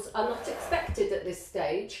shuffles are not expected at this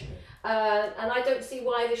stage, and I don't see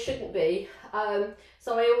why they shouldn't be.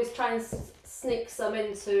 So I always try and sneak some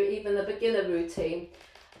into even the beginner routine.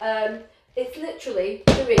 It's literally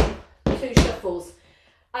doing 2 shuffles.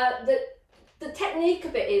 The technique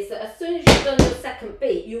of it is that as soon as you've done your second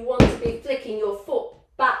beat, you want to be flicking your foot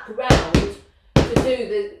back round to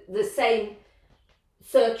do the same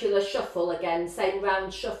circular shuffle again, same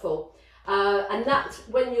round shuffle. And that's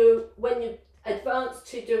when you advance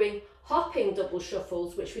to doing hopping double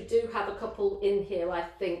shuffles, which we do have a couple in here, I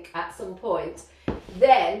think, at some point.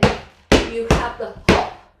 Then you have the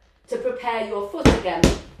hop to prepare your foot again.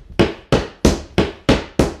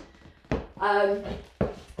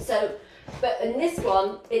 But in this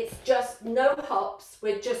one, it's just no hops.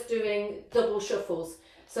 We're just doing double shuffles.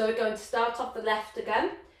 So we're going to start off the left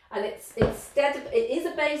again, and it is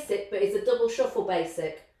a basic, but it's a double shuffle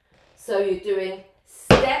basic. So you're doing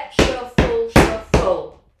step, shuffle,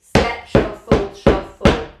 shuffle, step, shuffle,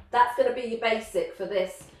 shuffle. That's going to be your basic for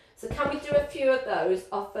this. So can we do a few of those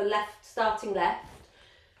off the left, starting left?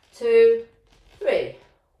 2, 3.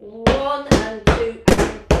 1 and 2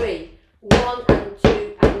 and 3. 1 and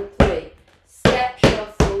 2 and 3. Step,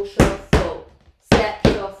 shuffle, shuffle. Step,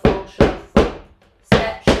 shuffle, shuffle.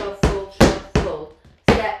 Step, shuffle, shuffle.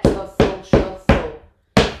 Step, shuffle, shuffle.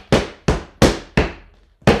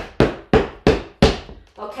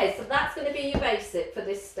 Okay, so that's going to be your basic for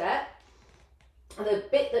this step. And the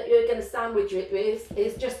bit that you're going to sandwich it with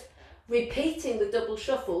is just repeating the double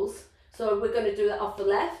shuffles. So we're going to do that off the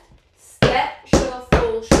left. Step,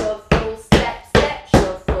 shuffle, shuffle, step, step,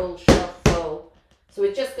 shuffle, shuffle. So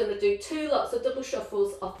we're just going to do 2 lots of double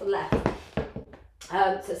shuffles off the left.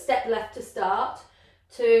 So step left to start.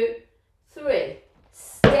 2, 3.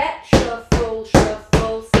 Step, shuffle,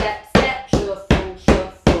 shuffle, step, step, shuffle,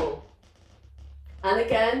 shuffle. And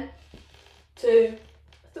again, 2,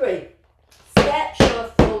 3. Step,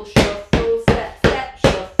 shuffle, shuffle, step, step,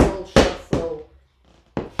 shuffle, shuffle.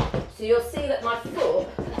 So you'll see that my foot,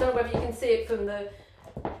 I don't know whether you can see it from the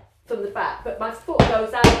back, but my foot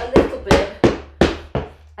goes out a little bit,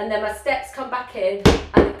 and then my steps come back in,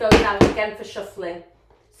 and it goes out again for shuffling.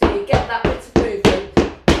 So you get that bit of movement.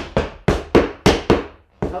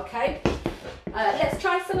 Okay, let's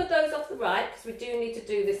try some of those off the right, because we do need to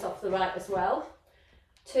do this off the right as well.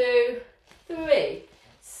 2, 3.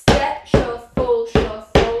 Step, shuffle,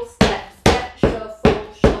 shuffle, step, step,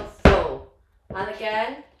 shuffle, shuffle. And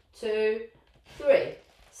again, 2, 3.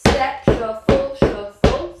 Step, shuffle,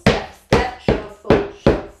 shuffle, step, step, shuffle,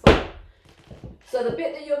 shuffle. So the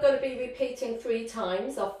bit that you're going to be repeating 3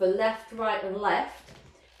 times off the left, right and left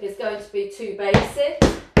is going to be 2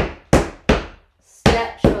 basics.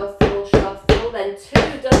 Step, shuffle, shuffle, then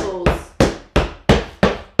 2 doubles.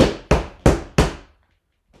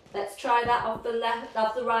 Let's try that off the left,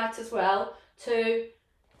 off the right as well. 2,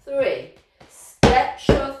 3. Step,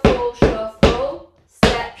 shuffle, shuffle.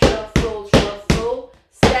 Step, shuffle, shuffle.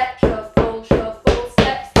 Step, shuffle, shuffle.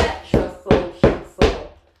 Step, step, shuffle,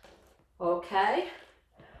 shuffle. Okay.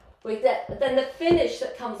 Then the finish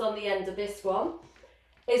that comes on the end of this one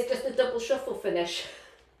is just a double shuffle finish.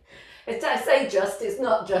 I say just, it's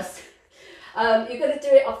not just. You're going to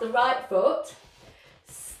do it off the right foot.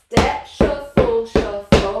 step, shuffle,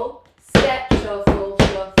 shuffle, step, shuffle,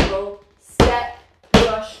 shuffle, step,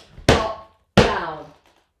 brush, pop, down.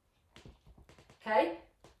 Okay,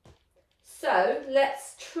 so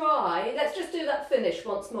let's just do that finish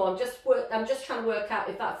once more. I'm just trying to work out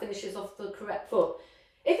if that finishes off the correct foot.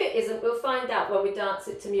 If it isn't, we'll find out when we dance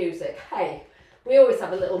it to music. Hey, we always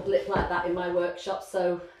have a little blip like that in my workshop,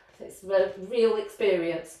 so it's a real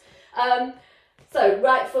experience. So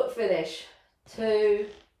right foot finish, 2,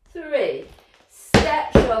 3,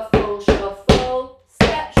 step, shuffle, shuffle,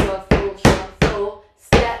 step, shuffle, shuffle,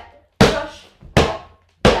 step, brush, pop,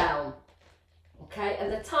 down. Okay,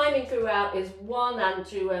 and the timing throughout is 1 and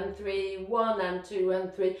 2 and 3, 1 and 2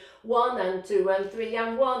 and 3, 1 and 2 and 3,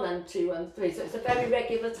 and 1 and 2 and 3. So it's a very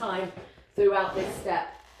regular time throughout this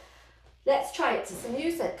step. Let's try it to some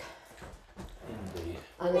music. Indeed.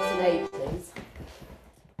 And it's an 8, please.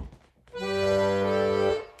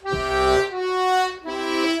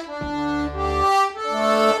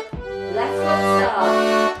 Left foot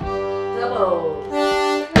start, double.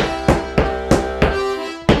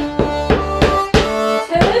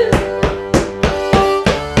 2,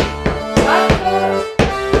 right foot,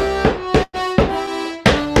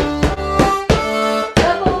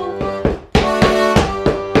 double,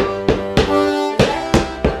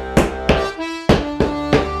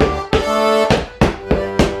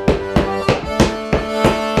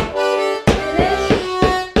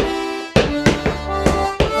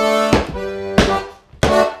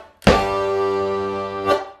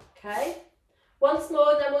 okay, once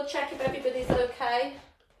more, then we'll check if everybody's okay.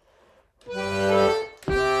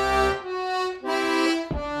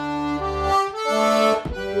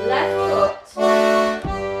 Left foot.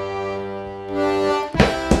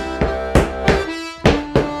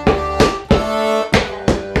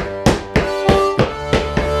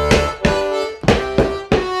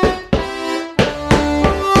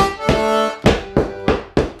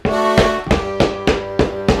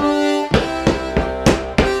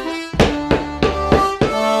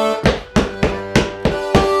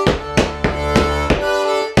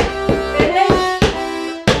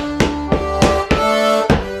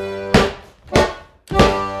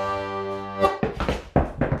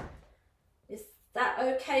 Is that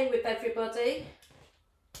okay with everybody?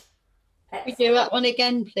 We do that one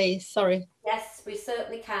again, please. Sorry. Yes, we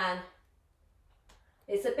certainly can.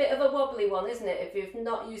 It's a bit of a wobbly one, isn't it, if you're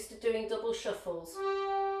not used to doing double shuffles?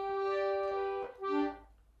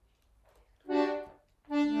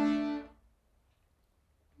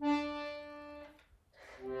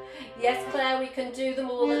 Yes, Claire, we can do them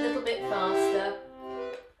all a little bit faster.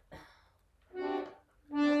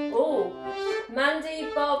 Oh, Mandy,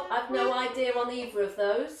 Bob, I've no idea on either of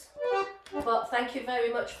those, but thank you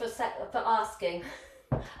very much for asking.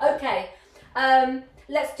 Okay,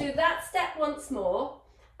 let's do that step once more,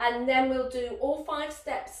 and then we'll do all 5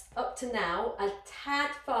 steps up to now a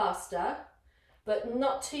tad faster, but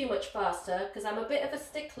not too much faster, because I'm a bit of a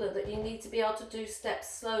stickler that you need to be able to do steps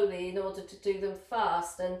slowly in order to do them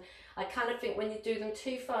fast, and I kind of think when you do them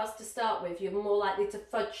too fast to start with, you're more likely to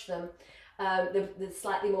fudge them, the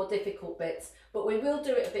slightly more difficult bits. But we will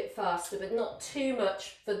do it a bit faster, but not too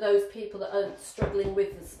much for those people that are struggling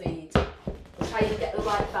with the speed. We'll try and get the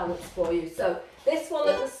right balance for you. So this one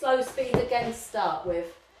at the slow speed again to start with.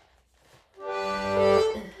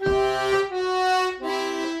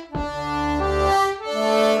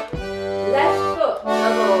 Left foot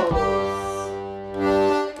doubles.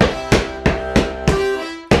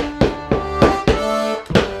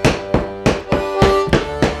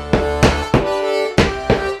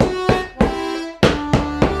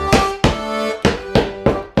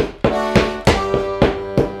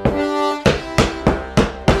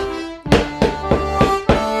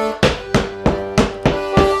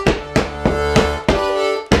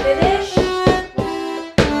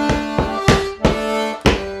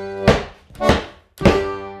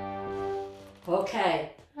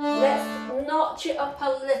 Okay, let's notch it up a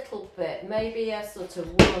little bit. Maybe a sort of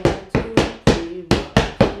 1 and 2 and 3, 1,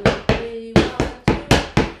 2, 3, 1,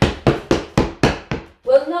 2.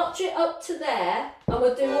 We'll notch it up to there, and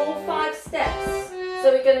we'll do all 5 steps.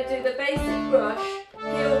 So we're going to do the basic brush,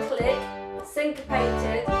 heel click,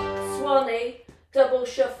 syncopated, Swannee, double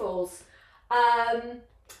shuffles.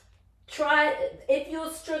 If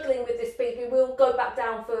you're struggling with this speed, we will go back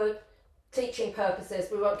down for teaching purposes.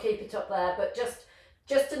 We won't keep it up there, but just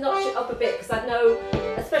to notch it up a bit, because I know,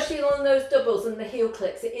 especially on those doubles and the heel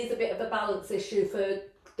clicks, it is a bit of a balance issue for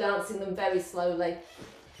dancing them very slowly.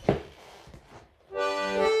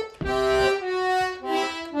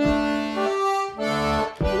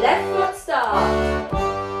 Left foot start.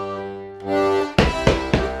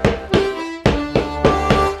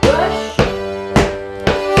 1,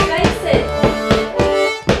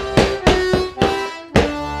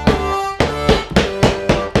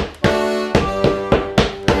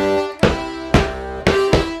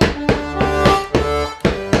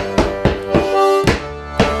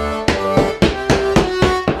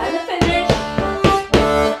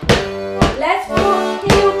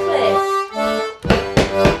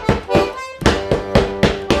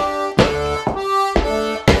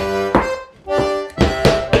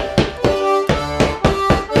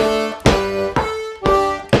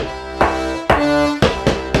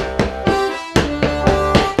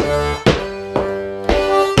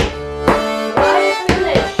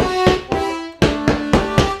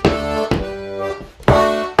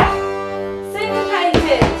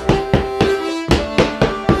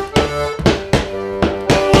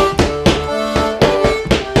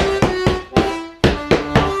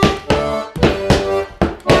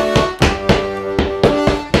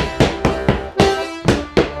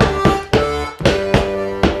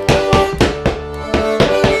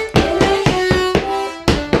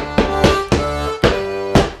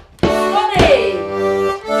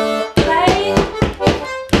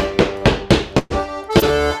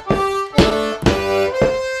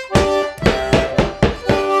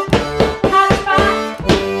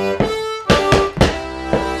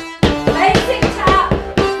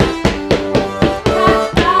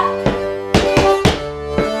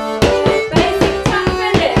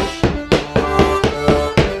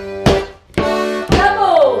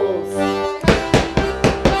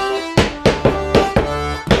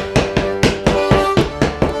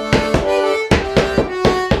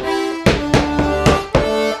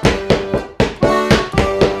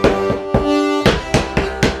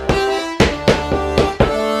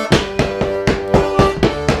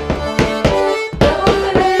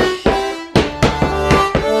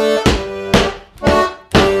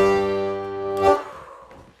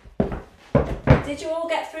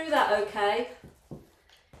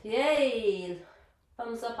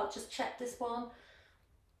 thumbs up. I'll just check this one.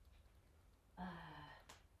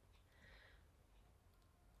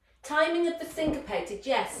 Timing of the syncopated,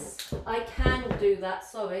 yes, I can do that,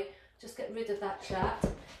 sorry. Just get rid of that chat.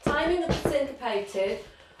 Timing of the syncopated,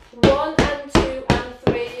 1 and 2 and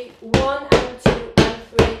 3, 1 and 2 and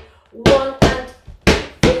 3, 1 and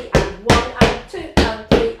 3 and 1 and 2 and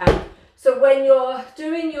 3 and. So when you're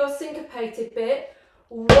doing your syncopated bit,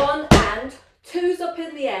 1 and, 2's up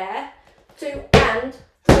in the air, 2 and,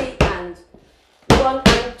 3 and, 1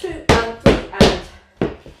 and 2 and 3 and.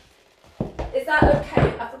 Is that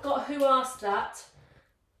okay? I forgot who asked that.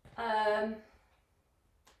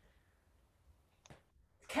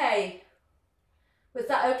 Kay, was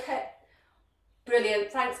that okay?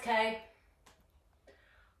 Brilliant, thanks Kay.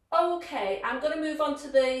 Okay, I'm going to move on to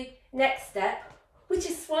the next step, which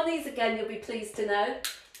is Swannee's again, you'll be pleased to know.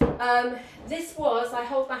 This was, I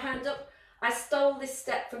hold my hand up, I stole this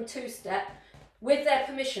step from Two Step with their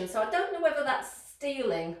permission, so I don't know whether that's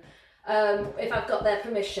stealing, if I've got their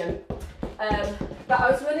permission. But I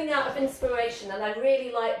was running out of inspiration, and I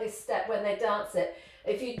really like this step when they dance it.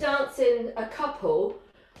 If you dance in a couple,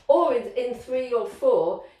 or in 3 or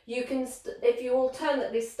 4, you can, if you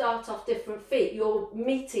alternately start off different feet, you'll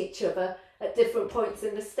meet each other at different points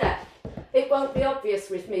in the step. It won't be obvious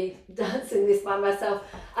with me dancing this by myself.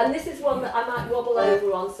 And this is one that I might wobble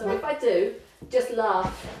over on, so if I do, just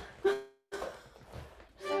laugh.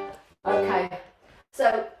 Okay,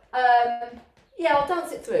 so yeah, I'll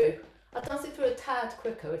dance it through. I'll dance it through a tad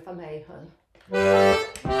quicker if I may, hon.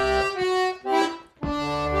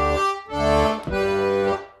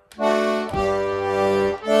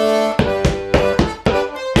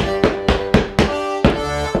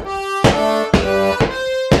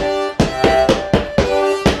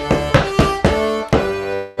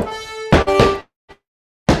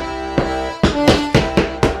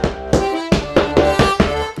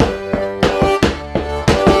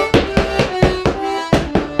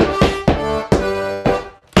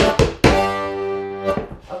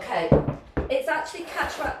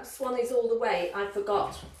 I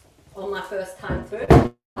forgot on my first time through.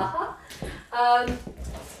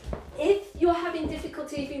 If you're having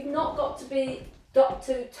difficulty, if you've not got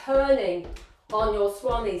to turning on your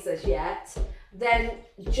Swannees as yet, then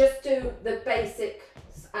just do the basics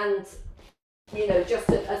and, you know, just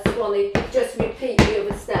a Swannee, just repeat the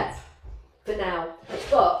other step for now.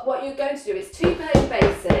 But what you're going to do is 2 plain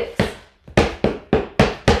basics,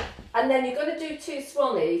 and then you're going to do 2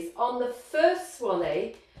 Swannees. On the first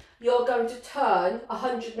Swannee, you're going to turn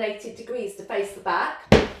 180 degrees to face the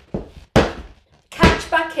back,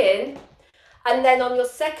 catch back in, and then on your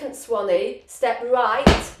second Swannee, step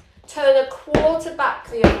right, turn a quarter back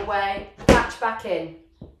the other way, catch back in.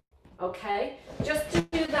 Okay, just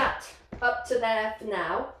do that up to there for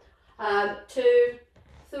now. 2,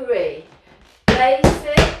 3,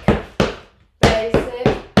 basic, basic,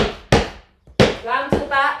 round to the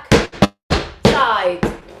back, side.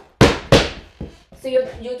 So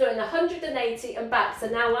you're doing 180 and back, so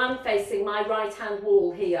now I'm facing my right hand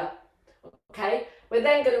wall here. Okay, we're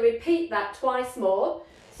then going to repeat that twice more.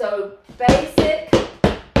 So basic,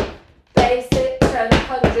 basic, turn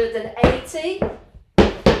 180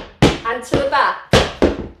 and to the back.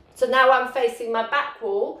 So now I'm facing my back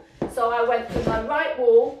wall. So I went from my right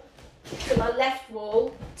wall to my left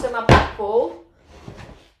wall to my back wall,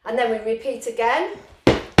 and then we repeat again.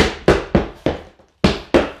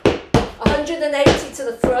 180 to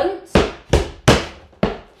the front.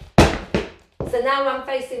 So now I'm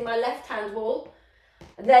facing my left hand wall,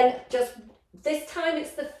 and then just this time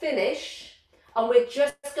it's the finish, and we're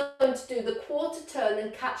just going to do the quarter turn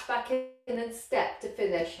and catch back in and step to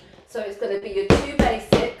finish. So it's going to be your 2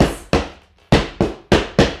 basics,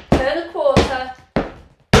 turn a quarter,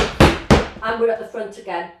 and we're at the front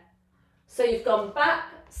again. So you've gone back,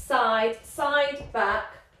 side, side, back,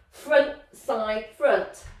 front, side,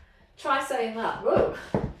 front. Try saying that. Whoa.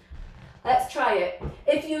 Let's try it.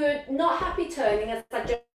 If you're not happy turning, as I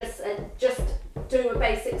just said, just do a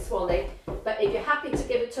basic Swannee. But if you're happy to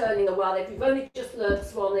give a turning a while, if you've only just learned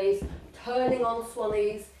Swannees, turning on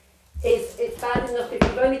Swannees it's bad enough. If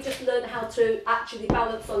you've only just learned how to actually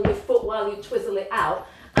balance on your foot while you twizzle it out,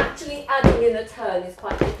 actually adding in a turn is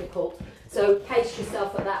quite difficult. So pace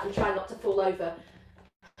yourself at that and try not to fall over.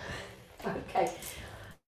 Okay.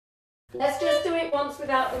 Let's just do it once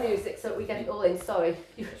without the music so that we get it all in. Sorry.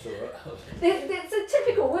 That's all right. It's a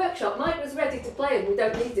typical workshop. Mike was ready to play and we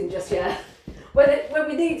don't need him just yet. When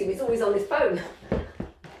we need him, he's always on his phone.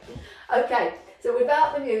 Okay, so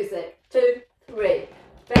without the music. 2, 3.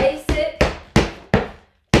 Basic,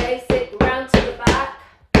 basic, round to the back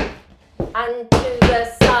and to the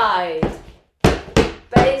side.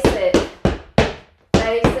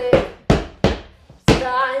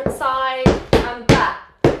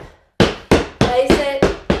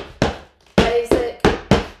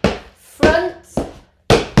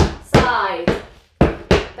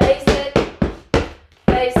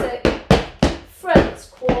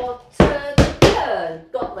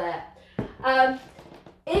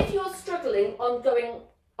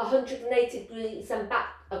 180 degrees and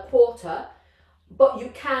back a quarter, but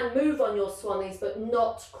you can move on your Swannies, but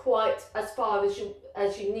not quite as far as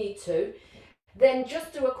you need to, then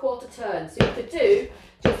just do a quarter turn. So you could do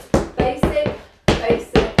just basic,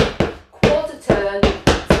 basic, quarter turn,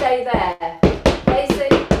 stay there.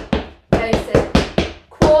 Basic, basic,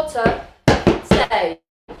 quarter, stay.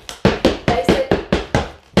 Basic,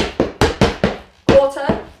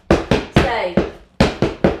 quarter, stay.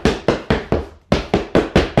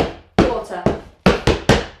 Quarter.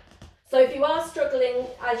 So if you are struggling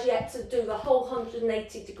as yet to do the whole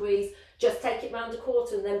 180 degrees, just take it round a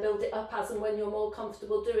quarter and then build it up as and when you're more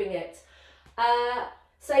comfortable doing it.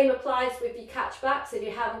 Same applies with your catchbacks. If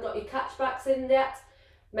you haven't got your catchbacks in yet,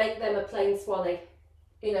 make them a plain Swannee.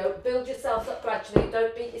 You know, build yourself up gradually.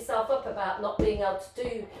 Don't beat yourself up about not being able to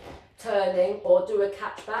do turning or do a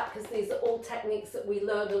catchback, because these are all techniques that we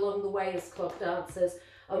learn along the way as clog dancers.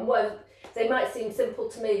 And well, they might seem simple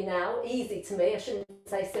to me now, easy to me. I shouldn't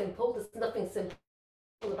say simple. There's nothing simple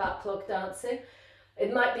about clog dancing.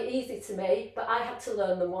 It might be easy to me, but I had to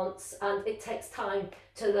learn them once, and it takes time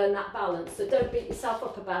to learn that balance. So don't beat yourself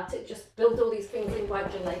up about it. Just build all these things in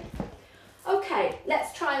gradually. Okay,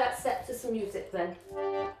 let's try that step to some music then.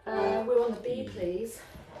 We're on the B, please.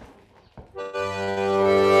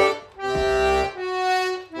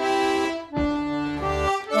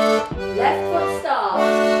 Left foot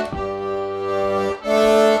start.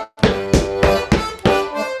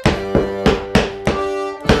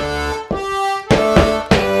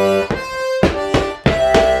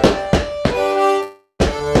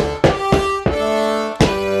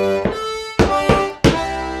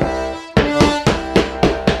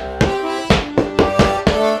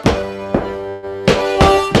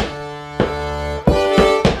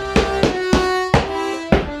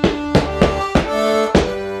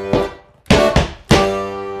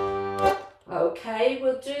 Okay,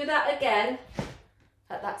 we'll do that again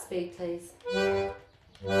at that speed, please.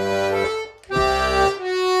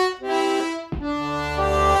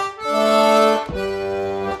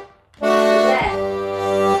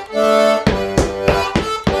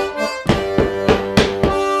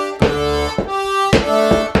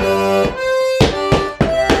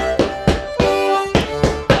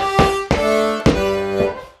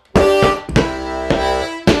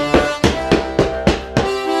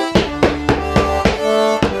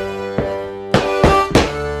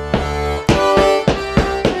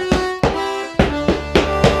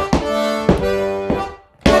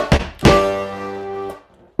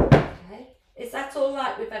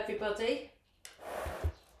 Everybody,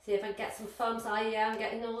 see if I can get some thumbs. I'm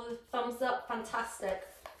getting all the thumbs up. Fantastic,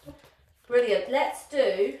 brilliant. Let's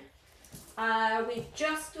do, we've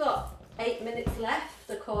just got 8 minutes left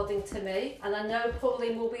according to me, and I know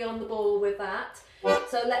Pauline will be on the ball with that.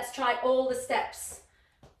 So let's try all the steps.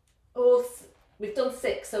 We've done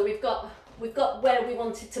 6, so we've got where we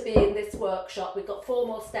wanted to be in this workshop. We've got 4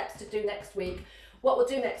 more steps to do next week. What we'll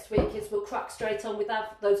do next week is we'll crack straight on with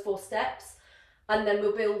those 4 steps, and then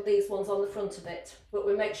we'll build these ones on the front of it, but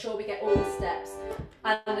we'll make sure we get all the steps.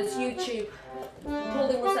 And there's YouTube,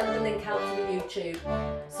 Pauline will send the link out to the YouTube.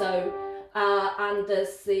 So, and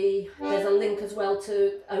there's a link as well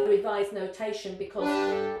to a revised notation, because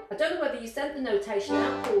I don't know whether you sent the notation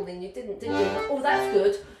out, Pauline. You didn't, did you? Oh, that's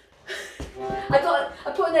good. I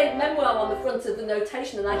put a memoir on the front of the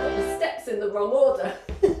notation, and I got the steps in the wrong order.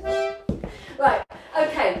 Right,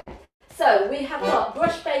 okay. So we have got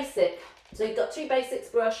brush basic. So you've got 2 basics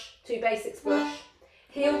brush, 2 basics brush,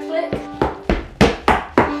 heel click,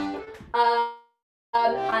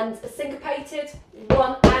 and syncopated,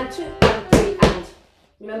 1 and 2 and 3 and.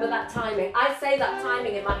 Remember that timing. I say that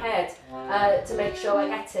timing in my head to make sure I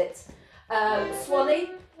get it.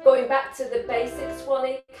 Swannee, going back to the basic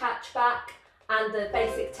Swannee, catch back, and the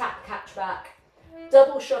basic tap catch back.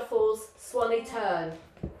 Double shuffles, Swannee turn.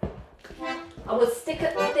 And we'll stick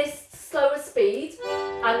at this slower speed,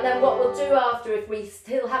 and then what we'll do after, if we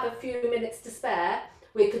still have a few minutes to spare,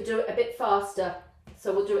 we could do it a bit faster.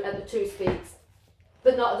 So we'll do it at the 2 speeds,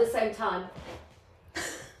 but not at the same time.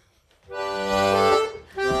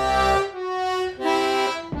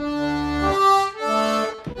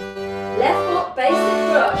 Left foot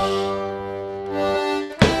basic brush.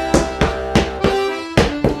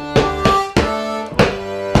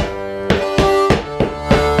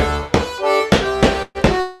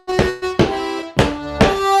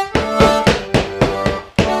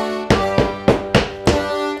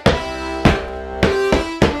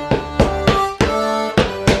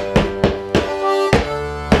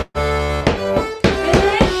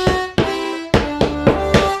 Finish.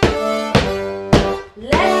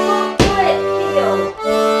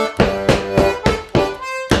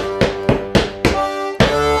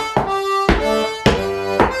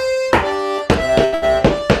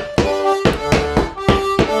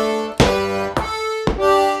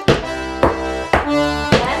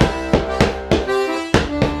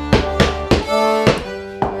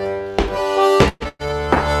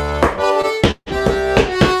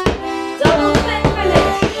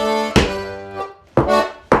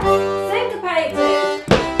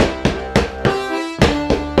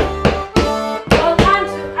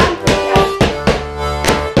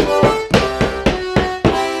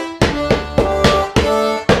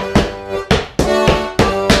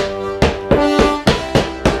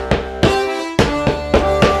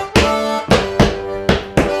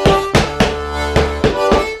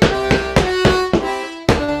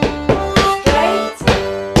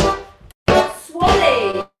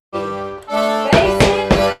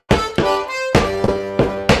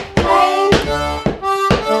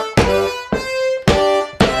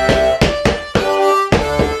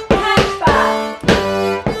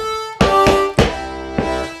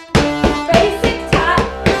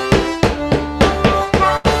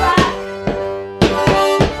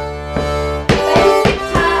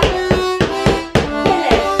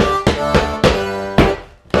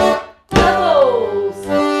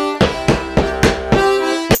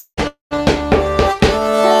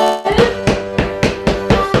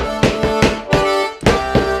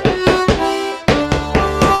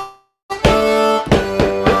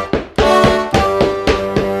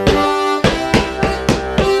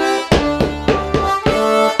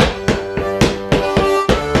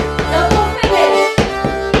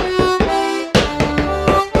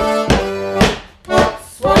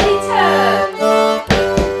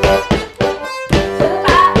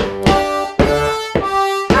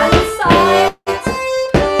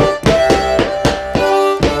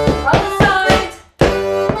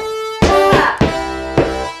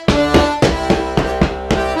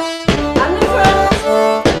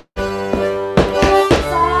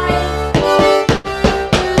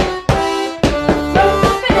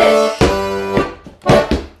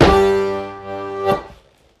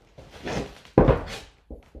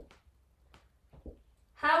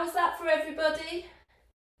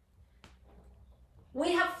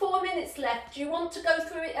 minutes left. Do you want to go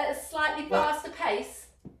through it at a slightly faster pace?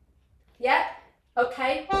 Yeah?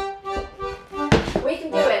 Okay. We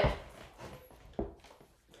can do it.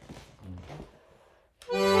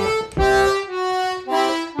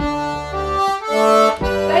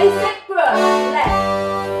 Basic brush, left.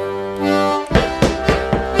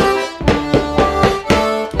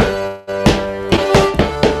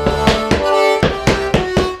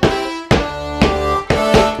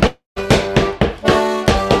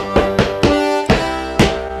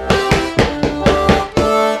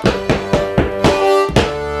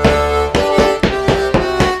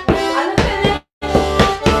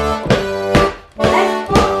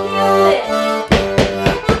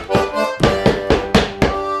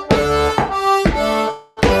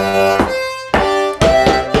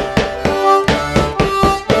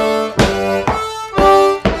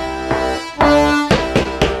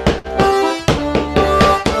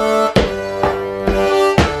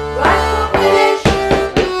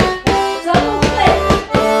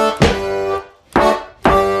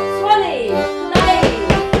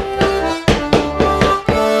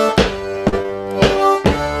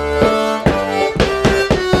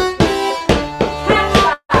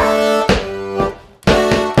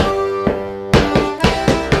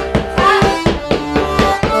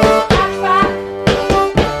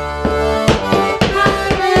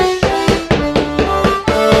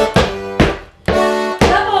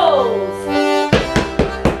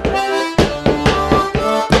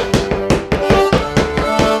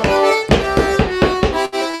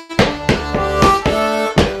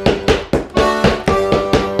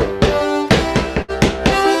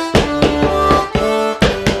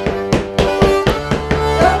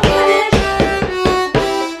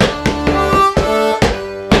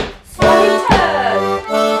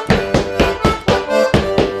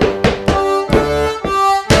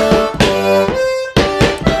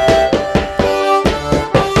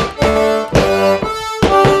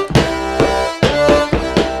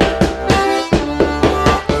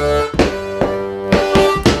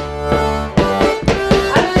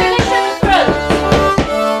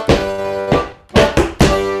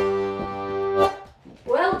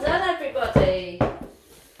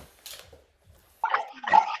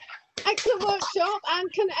 Excellent workshop,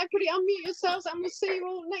 and can everybody unmute yourselves, and we'll see you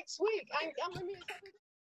all next week. And unmute yourselves.